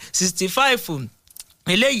pẹ̀ 65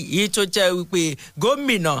 eléyìí tó jẹ́ wípé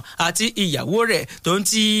gómìnà àti ìyàwó rẹ̀ tó ń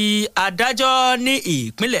ti adájọ́ ní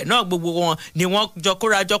ìpínlẹ̀ náà gbogbo wọn ni wọ́n jọ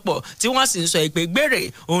kórajọpọ̀ tí wọ́n sì ń sọ ìpè gbére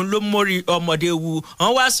òun ló mórí ọmọdé wu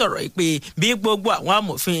wọ́n wá sọ̀rọ̀ ìpè bí gbogbo àwọn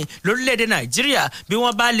amòfin lórílẹ̀‐èdè Nàìjíríà bí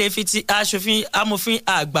wọ́n bá lè fi ti amòfin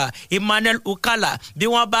àgbà Emmanuel Ukala bí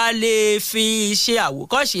wọ́n bá lè fi ṣe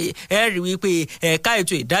àwòkọ́ṣe ẹ rí wípé ẹ̀ka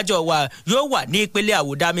ètò ìdájọ́ wa yóò wà ní ìpele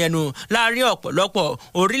àwòdámẹ́nu láàrin ọ̀pọ̀lọpọ̀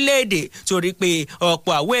orílẹ̀-èdè torí pé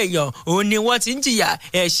ọ̀pọ̀ àwọn èèyàn òun ni wọ́n ti ń jìyà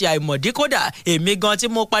ẹ̀ṣẹ̀ àìmọ̀dí kódà èmi gan tí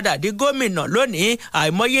mo padà di gómìnà lónìí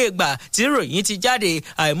àìmọye ìgbà tí ròyìn ti jáde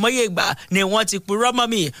àìmọye ìgbà ni wọ́n ti purọ́ mọ́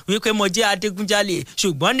mi wípé mo jẹ́ adigunjalè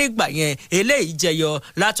ṣùgbọ́n nígbà yẹn eléyìí jẹyọ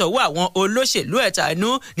látọwọ́ àwọn olóṣèlú ẹ̀ta inú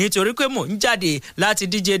nítorí pé mò ń jáde láti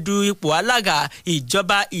díje du ipò alága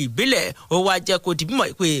ìjọba ìbílẹ̀ ó wá jẹ́ kó di mímọ̀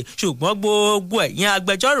pé ṣùgbọ́n gbogbo ẹ̀yin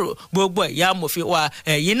agbẹjọ́rò gbogbo ẹ̀yin amòfin wa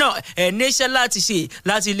ẹ̀yin náà ẹ níṣẹ́ láti ṣe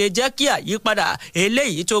láti lè jẹ́ kí àyípadà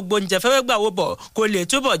eléyìí tó gbóúnjẹ fẹ́fẹ́ gbà wó bọ̀ kó lè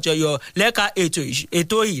túbọ̀ jọyọ̀ lẹ́ka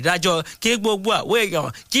ètò ìdájọ́ kí gbogbo àwọn èèyàn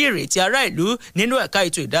kí ìrètí ará ìlú nínú ẹ̀ka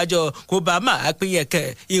ètò ìdájọ́ kó bá máa pínyẹ̀kẹ̀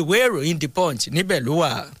ìwé ìròyìn The Punch níbẹ̀ ló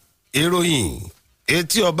wà. ìròyìn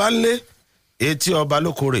etí ọba ńlé etí ọba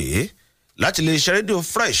lóko rèé láti lè ṣe rédíò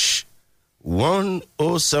Fresh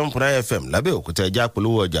 107.9 FM lábẹ́òkúta ẹja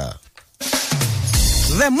polówó ọjà.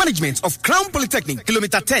 The management of Crown Polytechnic,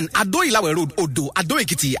 Kilometer 10, Ado-Ilawe Road, Odo,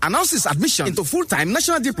 Ado-Ekiti, announces admission into full-time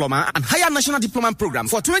National Diploma and Higher National Diploma program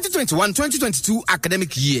for 2021-2022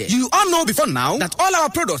 academic year. You all know before now that all our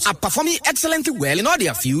products are performing excellently well in all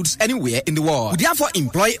their fields anywhere in the world. We therefore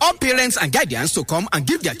employ all parents and guardians to come and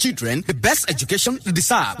give their children the best education they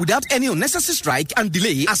deserve without any unnecessary strike and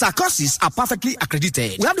delay, as our courses are perfectly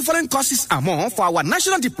accredited. We have the following courses and more for our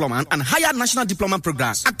National Diploma and Higher National Diploma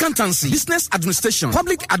programs: Accountancy, Business Administration,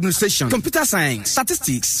 Public Administration, Computer Science,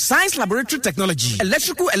 Statistics, Science Laboratory Technology,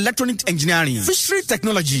 Electrical Electronic Engineering, Fishery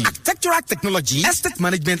Technology, Architectural Technology, Estate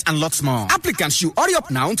Management, and lots more. Applicants should hurry up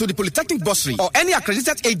now to the Polytechnic bursary or any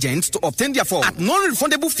accredited agent to obtain their form at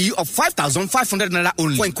non-refundable fee of 5,500 naira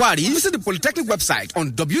only. For inquiry, visit the Polytechnic website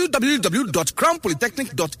on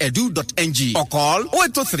www.crownpolytechnic.edu.ng or call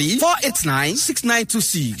 0803 489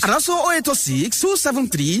 6926 and also 0806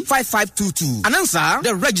 273 5522. Announcer,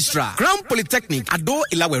 the Registrar, Crown Polytechnic,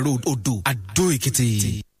 Ado-Ilawe Road, Odo,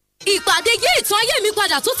 Ado-Ekiti. Ìpàdé yé ìtàn ayé mi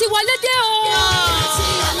padà tún ti wọlé dé o.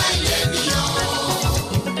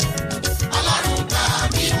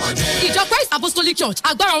 Ìjọ Christ Apostolic Church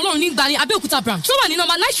agbára Ọlọ́run ní gbani Abẹ́òkúta branch tó wà ní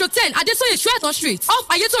number 9/10 Adésóyè Ṣúẹ̀tàn street off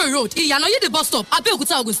Ayétòrò road Ìyànà Yédè bus stop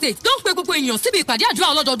Abẹ́òkúta Ògùn state ló ń pe gbogbo èèyàn síbi ìpàdé àdúrà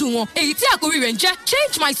ọlọ́dọọdún wọn èyí tí àkórí rẹ̀ ń jẹ́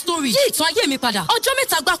change my story yí ìtàn ayé mi padà. Ọjọ́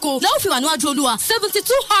mẹ́ta gbáko la ó fi wà níwájú Olúwa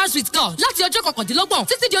 72 hours with God láti ọjọ́ kọkàndínlọ́gbọ̀n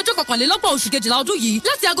títí di ọjọ́ kọkànlélọ́gbọ̀n oṣù kejìlá ọdún yìí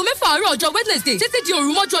láti aago 6 àárọ̀ ọjọ́ Wednesday títí di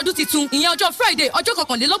òru mọ́jú ọdún titun ìyẹn ọjọ́ Friday ọjọ́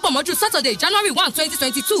kọkànlélọ́gbọ̀n mọ́jú Saturday January 1,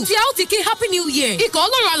 2022 tí a ó ti kí happy new year. Ikọ̀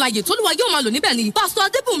Ọlọ́run alààyè t'Olúwa yóò máa lò níbẹ̀ ni Pastor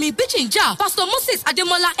Adébùnmi Bíchìnjà, Pastor Moses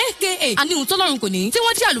Adémọ́lá aka Àníhun tọ́lọ́run kò ní tí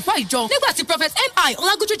wọ́n jẹ́ àlùfáà ìjọ nígbà tí prophet mi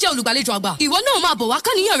Ọlágúnjú jẹ́ olùgbàlejò àgbà. Ìwọ náà máa bọ̀ wá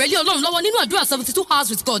káníyàn rẹ lé Ọlọ́run lọ́wọ́ nínú àdúrà 72 hours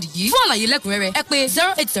with God yìí. Fún àlàyé lẹ́kùnrẹ́rẹ́ ẹ pè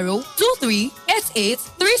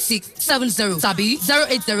 08023883670 tàbí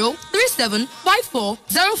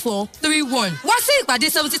 08037540431. Wá sí ìpàdé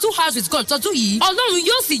 72 hours with God tọdún yìí. Ọlọ́run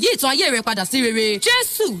yóò sì yí ìtàn ayé rẹ padà sí rere.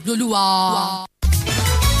 Jésù lolúwa.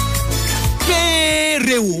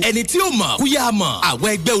 Béèrè o ẹni tí ó mọ̀ kó yá mọ̀ àwọn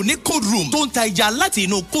ẹgbẹ́ oní cold room tó ń ta ẹja láti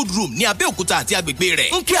inú cold room ní Abẹ́òkúta àti agbègbè rẹ̀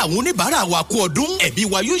ń kí àwọn oníbàárà wa kú ọdún ẹ̀bí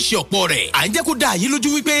wa yóò ṣe ọ̀pọ̀ rẹ̀ à ń jẹ́ kó dá yín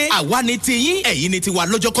lójú wípé àwa ni tiyín ẹ̀yin ni tiwa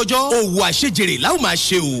lọ́jọ́kọ́jọ́ òwò àṣejèrè láwọn máa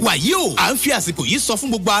ṣe o wàyí o à ń fi àsìkò yìí sọ fún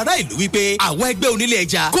gbogbo ará ìlú wípé àwọn ẹgbẹ́ onílé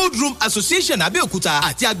ẹja cold room association Abẹ́òkúta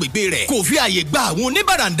àti agbègbè rẹ̀ kò fi àyè gba àwọn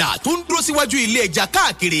oníbàràǹdà tó ń dúró síwájú ilé ẹja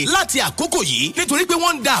káàkiri láti àkókò yìí nítorí pé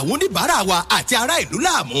wọ́n ń da àwọn oníbàárà wa àti ará ìlú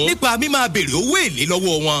láàmú nípa mímáa béèrè owó èlé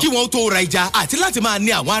lọ́wọ́ wọn kí wọ́n tó ra ẹja àti láti máa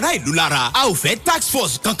ní àwọn ará ìlú lára. A ò fẹ́ tax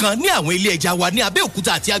force kankan ní àwọn ilé ẹja wa ní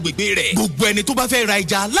Abẹ́òkúta àti agbègbè rẹ̀. Gbogbo ẹni tó bá fẹ́ ra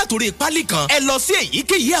ẹja látòrí pálí kan ẹ lọ sí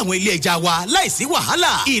èyíkéyìí àwọn ilé ẹja wa láìsí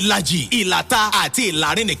wàhálà. Ìlàjì, ìlàta àti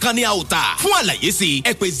ìlàrin nìkan ni a ò tà. Fún àlàyé sí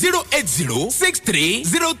ẹ pè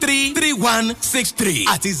 08063033163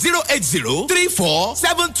 àti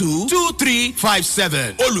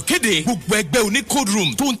 08034722357. Olùkéde gbogbo ẹgbẹ́ oní cold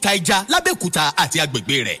room tó ń ta ẹja l'Abẹ́òkúta àti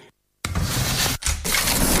agbègbè rẹ̀.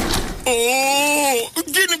 Ooo,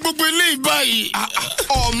 kí ni gbogbo eléyìí báyìí?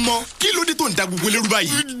 Ọmọ, kí ló dé tó ń da gbogbo eléyìí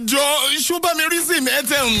báyìí? Jọ, ṣó bá mi rí sim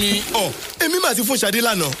Airtel mi. Èmi máa ti fún Ṣadé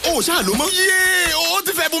lánàá, ó ṣáà ló mọ́. Yéé, ó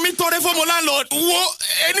ti fẹ́ bu mi tọrẹ fọ́mọ landlord. Wo,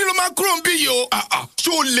 ẹni ló máa kúrò ń bí yìí o.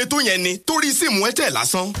 Ṣó o le tó yẹn ni torí sim Airtel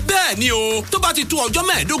lásán? Bẹ́ẹ̀ ni o, tó bá ti tó ọjọ́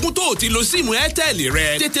mẹ́ẹ̀ẹ́dógún tó o ti lo sim Airtel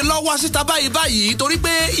rẹ, tètè lọ wá síta báyìí torí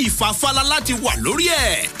pé ìfàfàlà láti wà lórí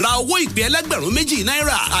ẹ̀. Ra owó ìpè ẹlẹ́gbẹ̀rún 2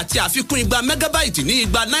 náírà àti àfikún 2 mẹ́gábáìtì ní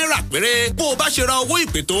 2 náírà péré. Bó o bá ṣe ra owó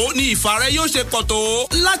ìpè tó ní ìfà rẹ yóò ṣe pọ̀ tó.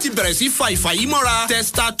 Láti bẹ̀rẹ̀ sí fa ìfà yìí mọ́ra, tẹ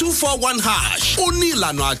 *241#. Ó ní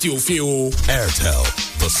ìlànà àti òfin o. Airtel,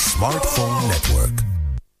 the smartphone network.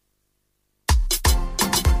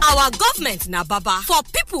 Our government na baba for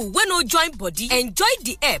people wey no join body enjoy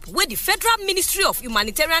the help wey the Federal Ministry of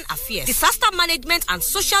Humanitarian Affairs, Disaster Management and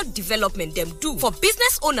Social Development dem do for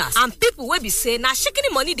business owners and people wey be say na shikini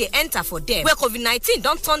money dey enter for dem wey COVID-19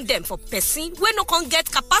 don turn dem for person wey no con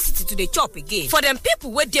get capacity to dey chop again. For dem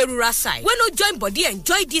people wey dey rural side wey no join body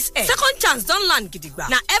enjoy this help, second chance don land gidigba.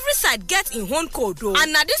 Na every side get im own code o,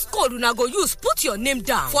 and na this code una go use put your name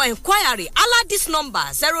down. For inquiry, hala this number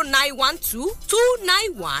 0912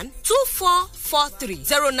 291 2443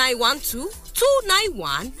 0912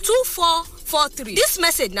 291 2443. This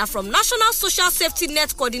message now from National Social Safety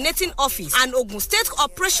Net Coordinating Office and Ogun State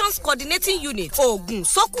Operations Coordinating Unit, Ogun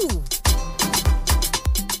Soku.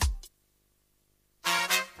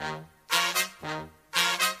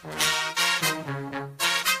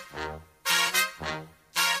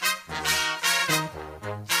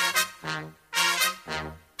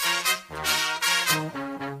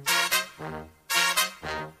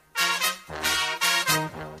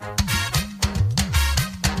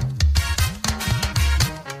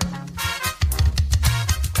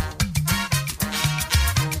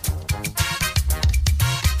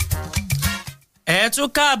 ẹ tún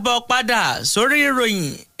káàbọ̀ padà sórí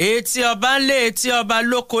ìròyìn etí ọba ńlé etí ọba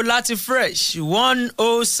lóko láti fresh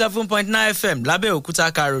 107.9 FM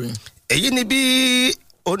lábẹ́òkúta karòyìn. èyí ni bí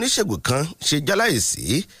oníṣègùn kan ṣe jáláìsí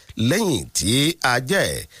lẹ́yìn tí ajá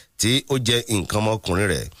ẹ̀ tí ó jẹ nǹkan ọmọkùnrin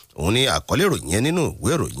rẹ̀. òun ní àkọlé ìròyìn yẹn nínú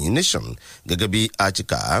ìwé ìròyìn Nation gẹ́gẹ́ bí a ti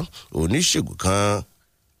kà á.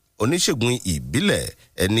 oníṣègùn ìbílẹ̀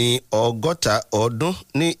ẹni 60 ọdún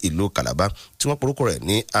ní ìlú Calabar tí wọ́n porúkọ rẹ̀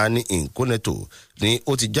ní Annie Nkoneto ni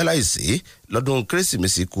ó ti jáláìsí lọ́dún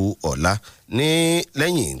kérésìmesì kù ọ̀la ní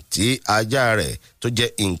lẹ́yìn tí ajá rẹ̀ tó jẹ́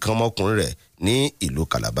nǹkan ọmọkùnrin rẹ̀ ní ìlú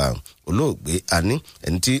Calabar. olóògbé Annie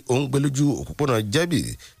ẹni tí ó ń gbé lójú òpópónà Jẹ́bì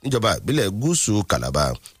níjọba ìbílẹ̀ gúúsù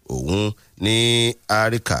Calabar òun ní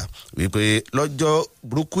àríkà wípé lọ́jọ́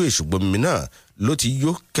burúkú èṣùgbọ́nmi náà ló ti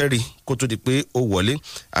yó kẹ́rì kó tó di pé ó wọlé.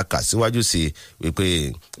 a kà síwájú sí i wípé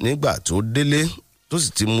nígbà tó délé tó sì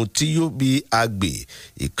ti mu tí yó bí agbè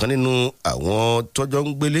ìkan nínú àwọn tọ́jọ́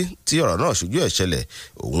ń gbélé tí ọ̀rọ̀ náà ṣojú ẹ̀ ṣẹlẹ̀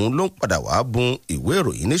òun ló ń padà wá bùn ìwé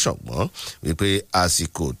ìròyìn Nation gbọ́n wípé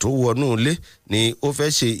àsìkò tó wọnú ilé ni ó fẹ́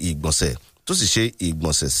ṣe ìgbọ̀nsẹ̀ tó sì ṣe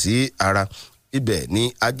ìgbọ̀nsẹ̀ sí ara. ibẹ̀ ni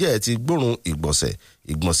ajá ẹ̀ ti gbóòórùn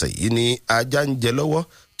ìgbọ̀nsẹ̀ yìí ni ajá ń jẹ lọ́wọ́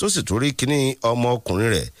tó sì tún rí kíní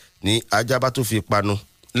ọmọkùnrin rẹ̀ ní ajá bá tó fi panu.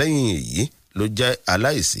 lẹ́yìn èyí ló jẹ́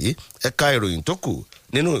aláìsí. ẹ̀ka ìròyìn tó kù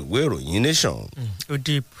nínú ìwé ìròyìn Nation. ó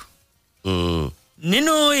deep.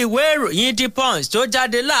 nínú ìwé ìròyìn The Punch tó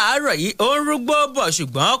jáde láàárọ̀ yìí ó ń rúgbó bọ̀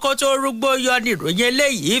ṣùgbọ́n kó tó rúgbó yọ ní ìròyìn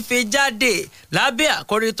eléyìí fi jáde lábẹ́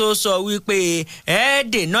àkórí tó sọ wípé ẹ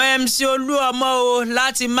dènà MC Olúọmọ o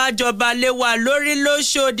láti má jọba lé wa lórí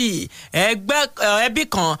lóṣòdì. ẹbí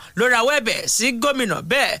kan ló rawọ́ ẹ̀bẹ̀ sí gómìnà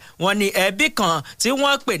bẹ́ẹ̀ wọ́n ní ẹbí kan tí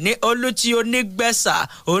wọ́n pè ní Olútí Onígbẹ̀sà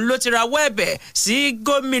òun ló ti rawọ́ ẹ̀bẹ̀ sí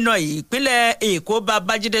gómìnà ìpínlẹ̀ Èkó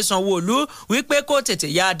Babájídé Sanwó-Olú wípé kó tètè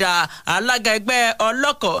yáa alága ẹgbẹ́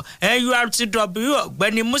ọlọ́kọ̀ NURTW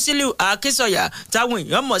ọ̀gbẹ́ni Musiliu Akínsọ̀yà táwọn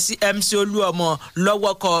èèyàn mọ̀ sí MC Olúọmọ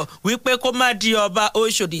lọ́wọ́ kọ wípé kó má di ọba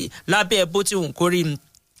Òṣòdì lábẹ́ bó ti hùn kórí.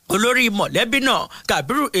 olórí mọ̀lẹ́bí náà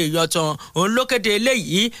Kàbírù Èèyàntàn òun ló kéde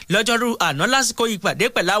eléyìí lọ́jọ́rú àná lásìkò ìpàdé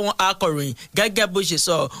pẹ̀lú àwọn akọ̀ròyìn gẹ́gẹ́ bó ṣe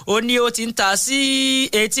sọ ó ní ó ti ń ta sí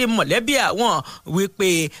etí mọ̀lẹ́bí àwọn wípé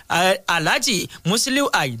Alhaji Musiliu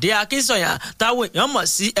Àyìndé Akínsọ̀yà táwọn èèyàn mọ̀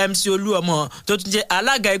sí MC Olúọmọ tó tún jẹ́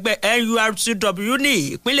alága ẹgbẹ́ NURTW ní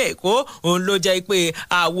ìpínlẹ̀ Èkó òun ló jẹ́ pé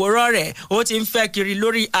àwòrán rẹ̀ ó ti ń fẹ́ kiri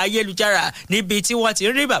lórí ayélujára níbi tí wọ́n ti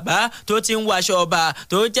ń rí bàbá tó ti ń waṣọ ọba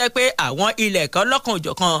tó jẹ́ pé àwọn ilẹ̀ kan lọ́kàn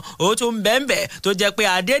òjọ̀kan ó tún bẹ́ẹ̀nbẹ́ tó jẹ́ pé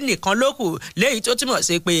adé nìkan ló kù léyìí tó túmọ̀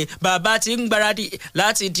sí pé bàbá ti ń gbáradì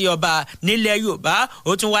láti di ọba nílẹ̀ Yorùbá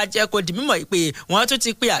ó tún wá jẹ́ kó di mímọ̀ pé wọ́n tún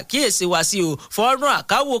ti pe àkíyèsí wá sí o fọ́nrán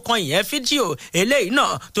àkáwò kan ìyẹn fídíò eléyìí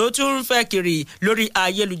náà tó tún ń fẹ́ kiri lórí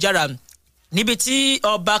ayélujára níbi tí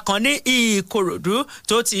ọba kan ní Ìkòròdú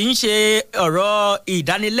tó ti ń ṣe ọ̀rọ̀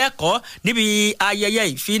ìdánilẹ́kọ̀ọ́ níbi ayẹyẹ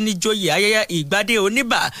ìfinijoyè ayẹyẹ ìgbádé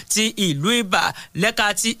oníbà ti ìlú Ìbà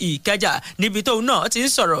lẹ́ka ti Ìkẹjà níbi tóun náà ti ń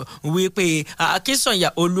sọ̀rọ̀ wípé Akínsọ̀yà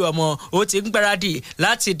Olúọmọ ó ti ń gbáradì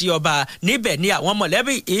láti di ọba níbẹ̀ ni àwọn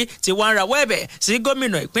mọ̀lẹ́bí yìí ti wá ń rawọ́ ẹ̀bẹ̀ sí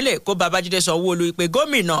gómìnà ìpínlẹ̀ Èkó Babájídé Sanwó-Olú pé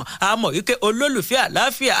gómìnà àmọ́ wípé olólùfẹ́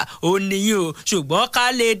àlàáfíà ò níyìn o ṣùgbọ́n ká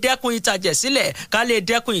lè dẹ́kun ìtàjẹ̀sílẹ̀ ká lè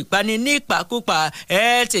dẹ́kun ìpani ní kúpa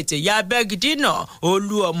ẹ tètè ya bẹ́ẹ̀gì dínà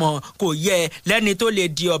Olúọmọ kò yẹ lẹ́ni tó lè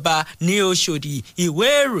di ọba ní Òṣòdì. ìwé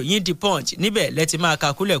ìròyìn The Punch níbẹ̀ lẹ́tí máa ka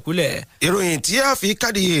kúlẹ̀kúlẹ̀. ìròyìn tí a fi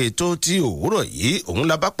káàdì ètò ti òwúrọ̀ yìí òun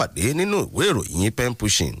la bá pàdé nínú ìwé ìròyìn pen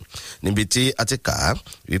pushing níbi tí a ti kà á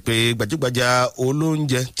wípé gbajúgbajà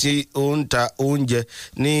olóúnjẹ tí ó ń ta oúnjẹ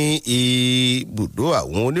ní ibùdó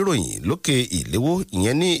àwọn oníròyìn lókè ìléwó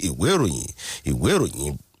ìyẹn ní ìwé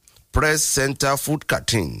ìròyìn Press Center Food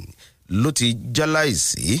Canteen ló ti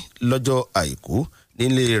jáláìsí lọ́jọ́ àìkú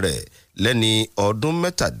nílé rẹ̀ lẹ́ni ọdún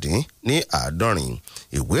mẹ́tàdínláàádọ́rin.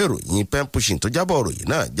 ìwé ìròyìn pen pushing tó jábọ̀ ìròyìn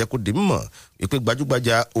náà jẹ́ kó di mímọ̀ wípé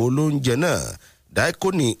gbajúgbajà olóúnjẹ náà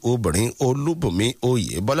Dáíkónì obìnrin Olúbùnmi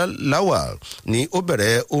Oyèbọ́lá Lawal ni ó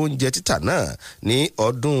bẹ̀rẹ̀ oúnjẹ títà náà ní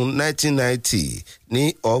ọdún 1990 ní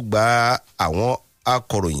ọgbà àwọn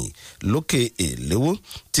akọ̀ròyìn lókè èléwó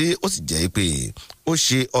tí ó sì jẹ́ pé ó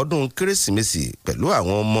ṣe ọdún kérésìmesì pẹ̀lú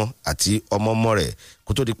àwọn ọmọ àti ọmọ rẹ̀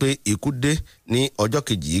kó tó di pé ikú dé ní ọjọ́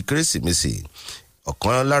kejì kérésìmesì.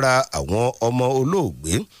 ọ̀kan lára àwọn ọmọ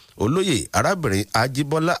olóògbé olóyè arábìnrin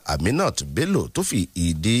Ajíbọ́lá Aminat Bello tó fi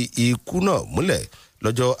ìdí ikú náà múlẹ̀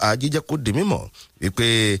lọ́jọ́ Ajé jẹ́ kó di mímọ̀ wípé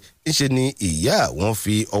ńṣe ni ìyá àwọn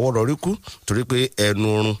fi ọwọ́ rọrí kú torí pé ẹnu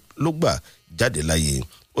oorun ló gbà jáde láyé.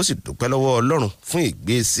 ó sì dúpẹ́ lọ́wọ́ Ọlọ́run fún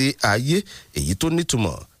ìgbésí ayé èyí tó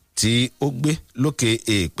nítumọ̀ tí ó gbé lókè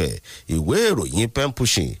èèpẹ̀. ìwé ìròyìn pen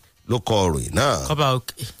pushing ló kọ ìròyìn náà.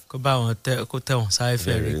 kó bá wọn kó tẹ wọn sáré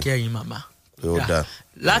fẹrẹ kí ẹ̀yin màmá. ó dáa.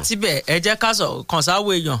 láti bẹ̀ ẹ jẹ́ ká sọ kàn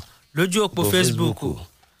sáwọ́ èèyàn lójú òpó Facebook.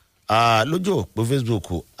 lójú òpó Facebook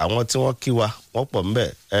àwọn tí wọ́n kí wa wọ́n pọ̀ ńbẹ̀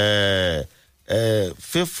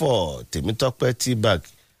Favour Tèmítọ́pẹ́ T-Bag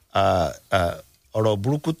ọ̀rọ̀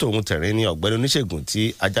burúkú tòun tẹ̀rín ní ọ̀gbẹ́ni oníṣègùn tí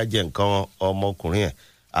ajá jẹ nǹkan ọmọkùnrin ẹ̀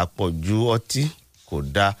àpọ̀jù ọtí kò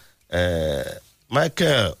dáa.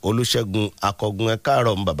 Michael Olúṣẹ́gun Akọgun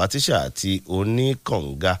ẹ̀káàrọ̀ bàbá tíṣà àti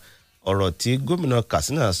oníkànga ọ̀rọ̀ tí gómìnà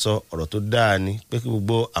Katsina sọ ọ̀rọ̀ tó dáa ni pé kí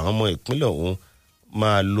gbogbo àwọn ọmọ ìpínlẹ̀ ọ̀hún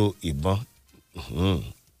máa lo ìbọn.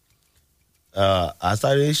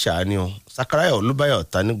 àsáré ṣàánì o Sakaraya Olúbáyọ̀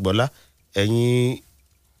Tanígbọ́lá ẹ̀yìn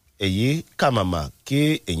èyí kàmàmà kí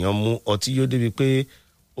èèyàn mú ọtí yó débi pé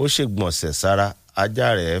ó ṣègbọ̀nsẹ̀ sára ajá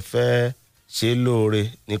rẹ̀ fẹ́ ṣe lóore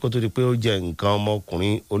ní kó tó di pé ó jẹ nǹkan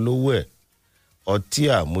ọmọkùnrin olówó ẹ̀. ọtí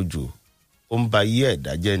àmujù ó ń ba yí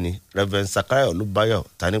ẹ̀dá jẹ́ ni. Reverend Sakaraya Olúbáyọ̀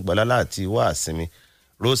Tanígbọ́lá láti wá àsinmi.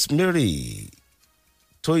 Rosemary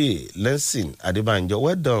Tóyè Lensin Adébánjọ,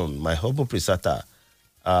 well done my humble presenter.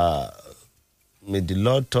 May the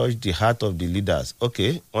Lord touch the heart of the leaders.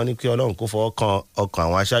 Okay, wọ́n ní kí Ọlọ́run kó fọwọ́ kan ọkàn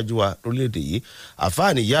àwọn aṣáájú wa lórílẹ̀‐èdè yìí.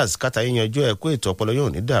 Àfáà Niyaz kátà yíyanjú ẹ̀kọ́ ètò ọpọlọ yóò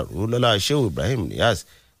ní dàrú lọ́lá Shehu Ibrahim Niyaz.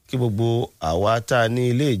 Kí gbogbo àwa tá a ní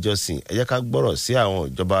ilé ìjọsìn ẹ jẹ́ ká gbọ́rọ̀ sí àwọn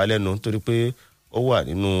ìjọba lẹ́nu torí pé ó wà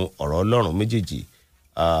nínú ọ̀rọ̀ Ọlọ́run méjèèjì.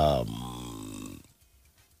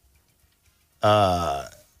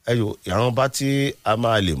 ẹyọ àwọn bá tí a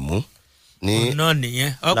máa lè mú ní. náà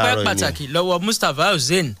nìyẹn ọpẹ́ pàtàkì lọ́wọ́ Mustapha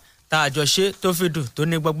Hussein tá a jọ ṣe tó fi dùn tó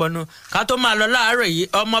ní gbọgbọnú ká tó máa lọ láàárọ̀ yìí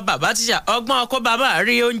ọmọ bàbá tíṣà ọgbọ́n kó bàbá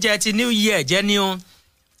rí oúnjẹ ti New Year jẹ ní o.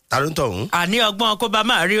 ta ló ń tọ̀hún. àní ọgbọ́n kó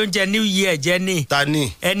bàbá rí oúnjẹ New Year jẹ ní. ta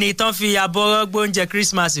ni. ẹni tán fi abọ́ gbóúnjẹ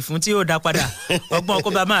Christmas fún tí yóò dá padà ọgbọ́n kó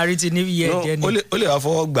bàbá rí ti New Year jẹ ní. ó lè wá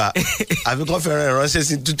fọwọ́ gbà àfi kán fẹ́ràn ìránṣẹ́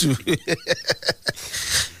sí tútù.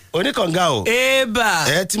 oníkànga o. eba.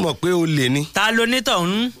 ẹ ti mọ̀ pé o lè ní. ta ló ní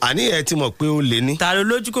tọ̀hún. àní ẹ ti mọ̀ pé o lè ní. ta ló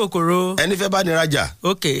lójú kòkòrò. ẹni fẹ́ bá ní rajà.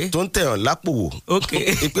 ok. tó ń tẹ̀yàn lápò wò. ok.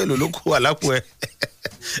 ìpè ló kó wà lápò ẹ.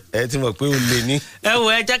 ẹ ti mọ̀ pé o lè ní. ẹ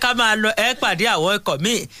wo ẹ jẹ́ ká máa lọ ẹ pàdé àwọn ikọ̀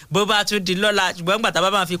míì bó bá tún di lọ́la ṣùgbọ́n gbàtà bá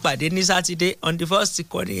máa fi pàdé ní sátidé on the first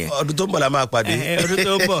kọ́ nìyẹn. ọdún tó ń bọ̀ la máa pàdé. ọdún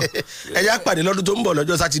tó ń bọ̀. ẹ já pàdé lọ́dún tó ń bọ̀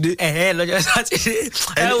lọ́jọ́ sátidé. lọ́jọ́ sátidé.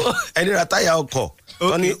 ẹni ra táyà ọkọ̀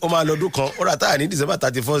wọ́n ní ó máa lọ́dún kan ó ra táyà ní December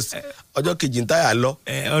 31st ọjọ́ kejì ń táyà lọ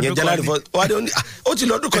yẹn January 1st ó ti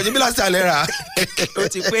lọ́dún kan yẹn bí láti àlẹ́ rà. ó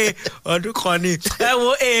ti pé ọdún kan ni. ẹ wo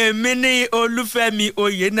èmi ní Olúfẹ́mi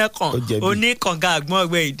Oyènẹ́kan oníkànga àgbọ̀n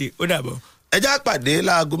ọgbẹ́ èdè ó dàbọ̀. ẹ já pàdé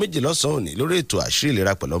láago 2 lọ́sàn-án òní lórí ètò àṣírí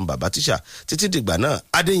ìlera pẹ̀lú ọmọ bàbá tíṣà títí dìgbà náà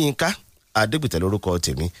Adéyínká Adégbìtẹ́ lórúkọ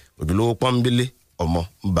tèmi òdúlówó pọ́nbélé ọmọ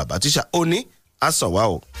bàbá tíṣà òní àsànwá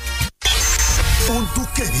o. ó ń dún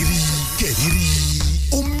kẹ̀rìírí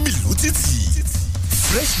ó ń mìlú títì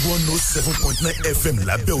Fresh 107.9 FM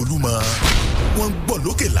lábẹ́ Olúmọ wọ́n ń gbọ́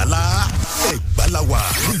lókè lálá Ẹ̀gbá la wà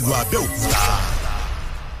nílùú Abẹ́òkúta.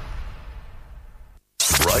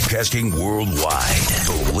 Broadcasting worldwide,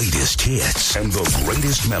 the latest hits and the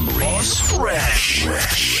greatest memories. Fresh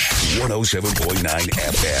 107.9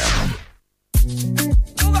 FM.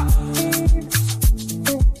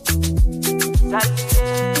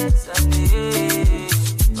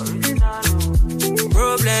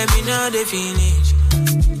 Problem in all the finish.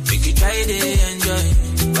 Make you try to enjoy.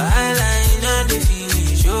 While I know the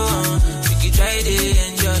finish. Make you try to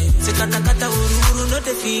enjoy. Say kata uru not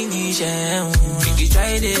the finish. Make you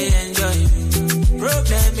try to enjoy.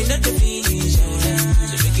 Problem in all the finish. So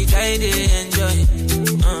make you try to enjoy.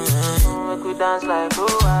 Make we dance like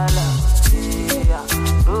Luala. Yeah,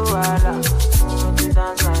 Luala. Make we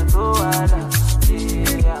dance like Luala.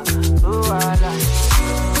 Yeah, Luala.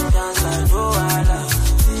 Dance like Luala.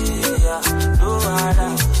 Yeah, Luala.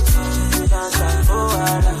 Dance like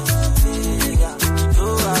Luala. Yeah,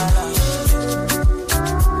 Luala.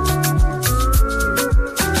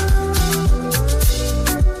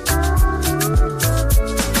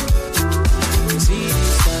 See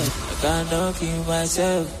this life, I cannot kill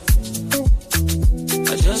myself.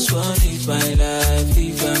 I just want to live my life,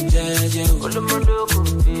 if I'm judging.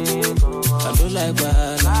 I don't like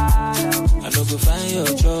bad, I don't go find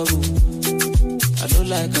your trouble. I don't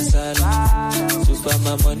like a salad, so far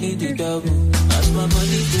my money the double. As my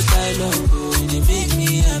money the pile up, it make me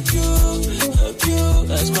happy.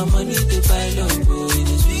 As my money the pile up,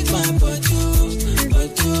 it sweet my butt.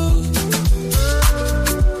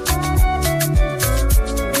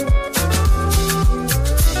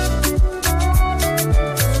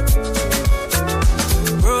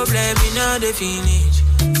 Problem in all the finish.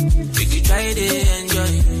 Make you try to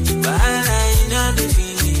enjoy. But I know the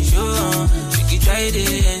finish. Make you try to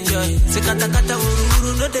enjoy. Say kata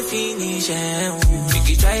uru not the finish. Make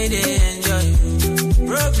you try to enjoy.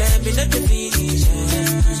 Problem in all the finish.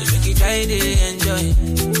 So make you try to enjoy.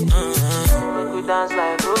 Make we dance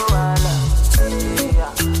like Luala.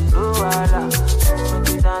 Yeah, Luala. Make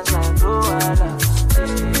we dance like Luala.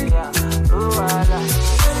 Yeah, Luala.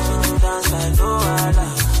 Make we dance like Luala.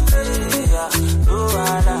 Yeah,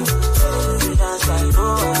 Luala. Make we dance like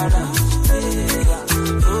Luala. Yeah,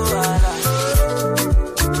 Luala.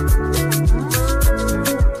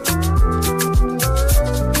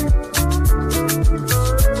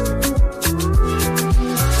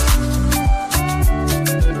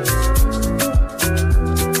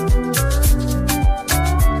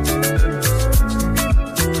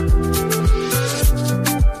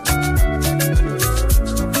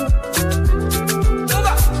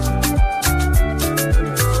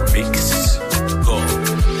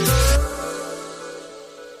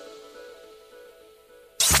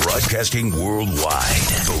 Broadcasting worldwide,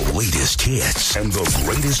 the latest hits and the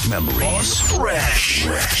greatest memories. Fresh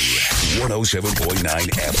 107.9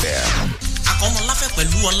 FM. Akọ́mọláfẹ́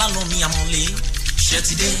pẹ̀lú Ọlálọ́mí Amọ̀lé ṣe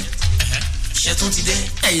ti dé ṣẹ́tún ti dé.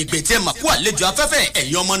 ẹ̀yin gbètè màkú àlejò afẹ́fẹ́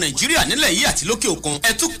ẹ̀yin ọmọ nàìjíríà nílẹ̀ yìí àti lókè òkun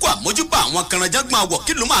ẹ tún kó àmójúbà àwọn kanranjágbọ̀n àwọ̀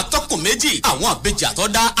kí ló máa tọ́kùn méjì àwọn àbejì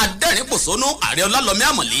àtọ́dá adẹ́rìn-pòṣónú ààrẹ ọlálọ́mí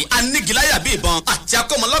àmọ̀lé anígiláyà bíi ìbọn àti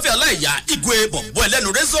akọ́mọlọ́fẹ́ ọláìyá igwe bọ̀bọ̀ ẹlẹ́nu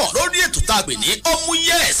rẹ́sọ̀ lórí ètò tá a gbè ní ọmú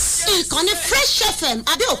yẹ́s. ìkànnì Fresh FM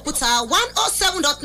Abẹ́òkúta 107.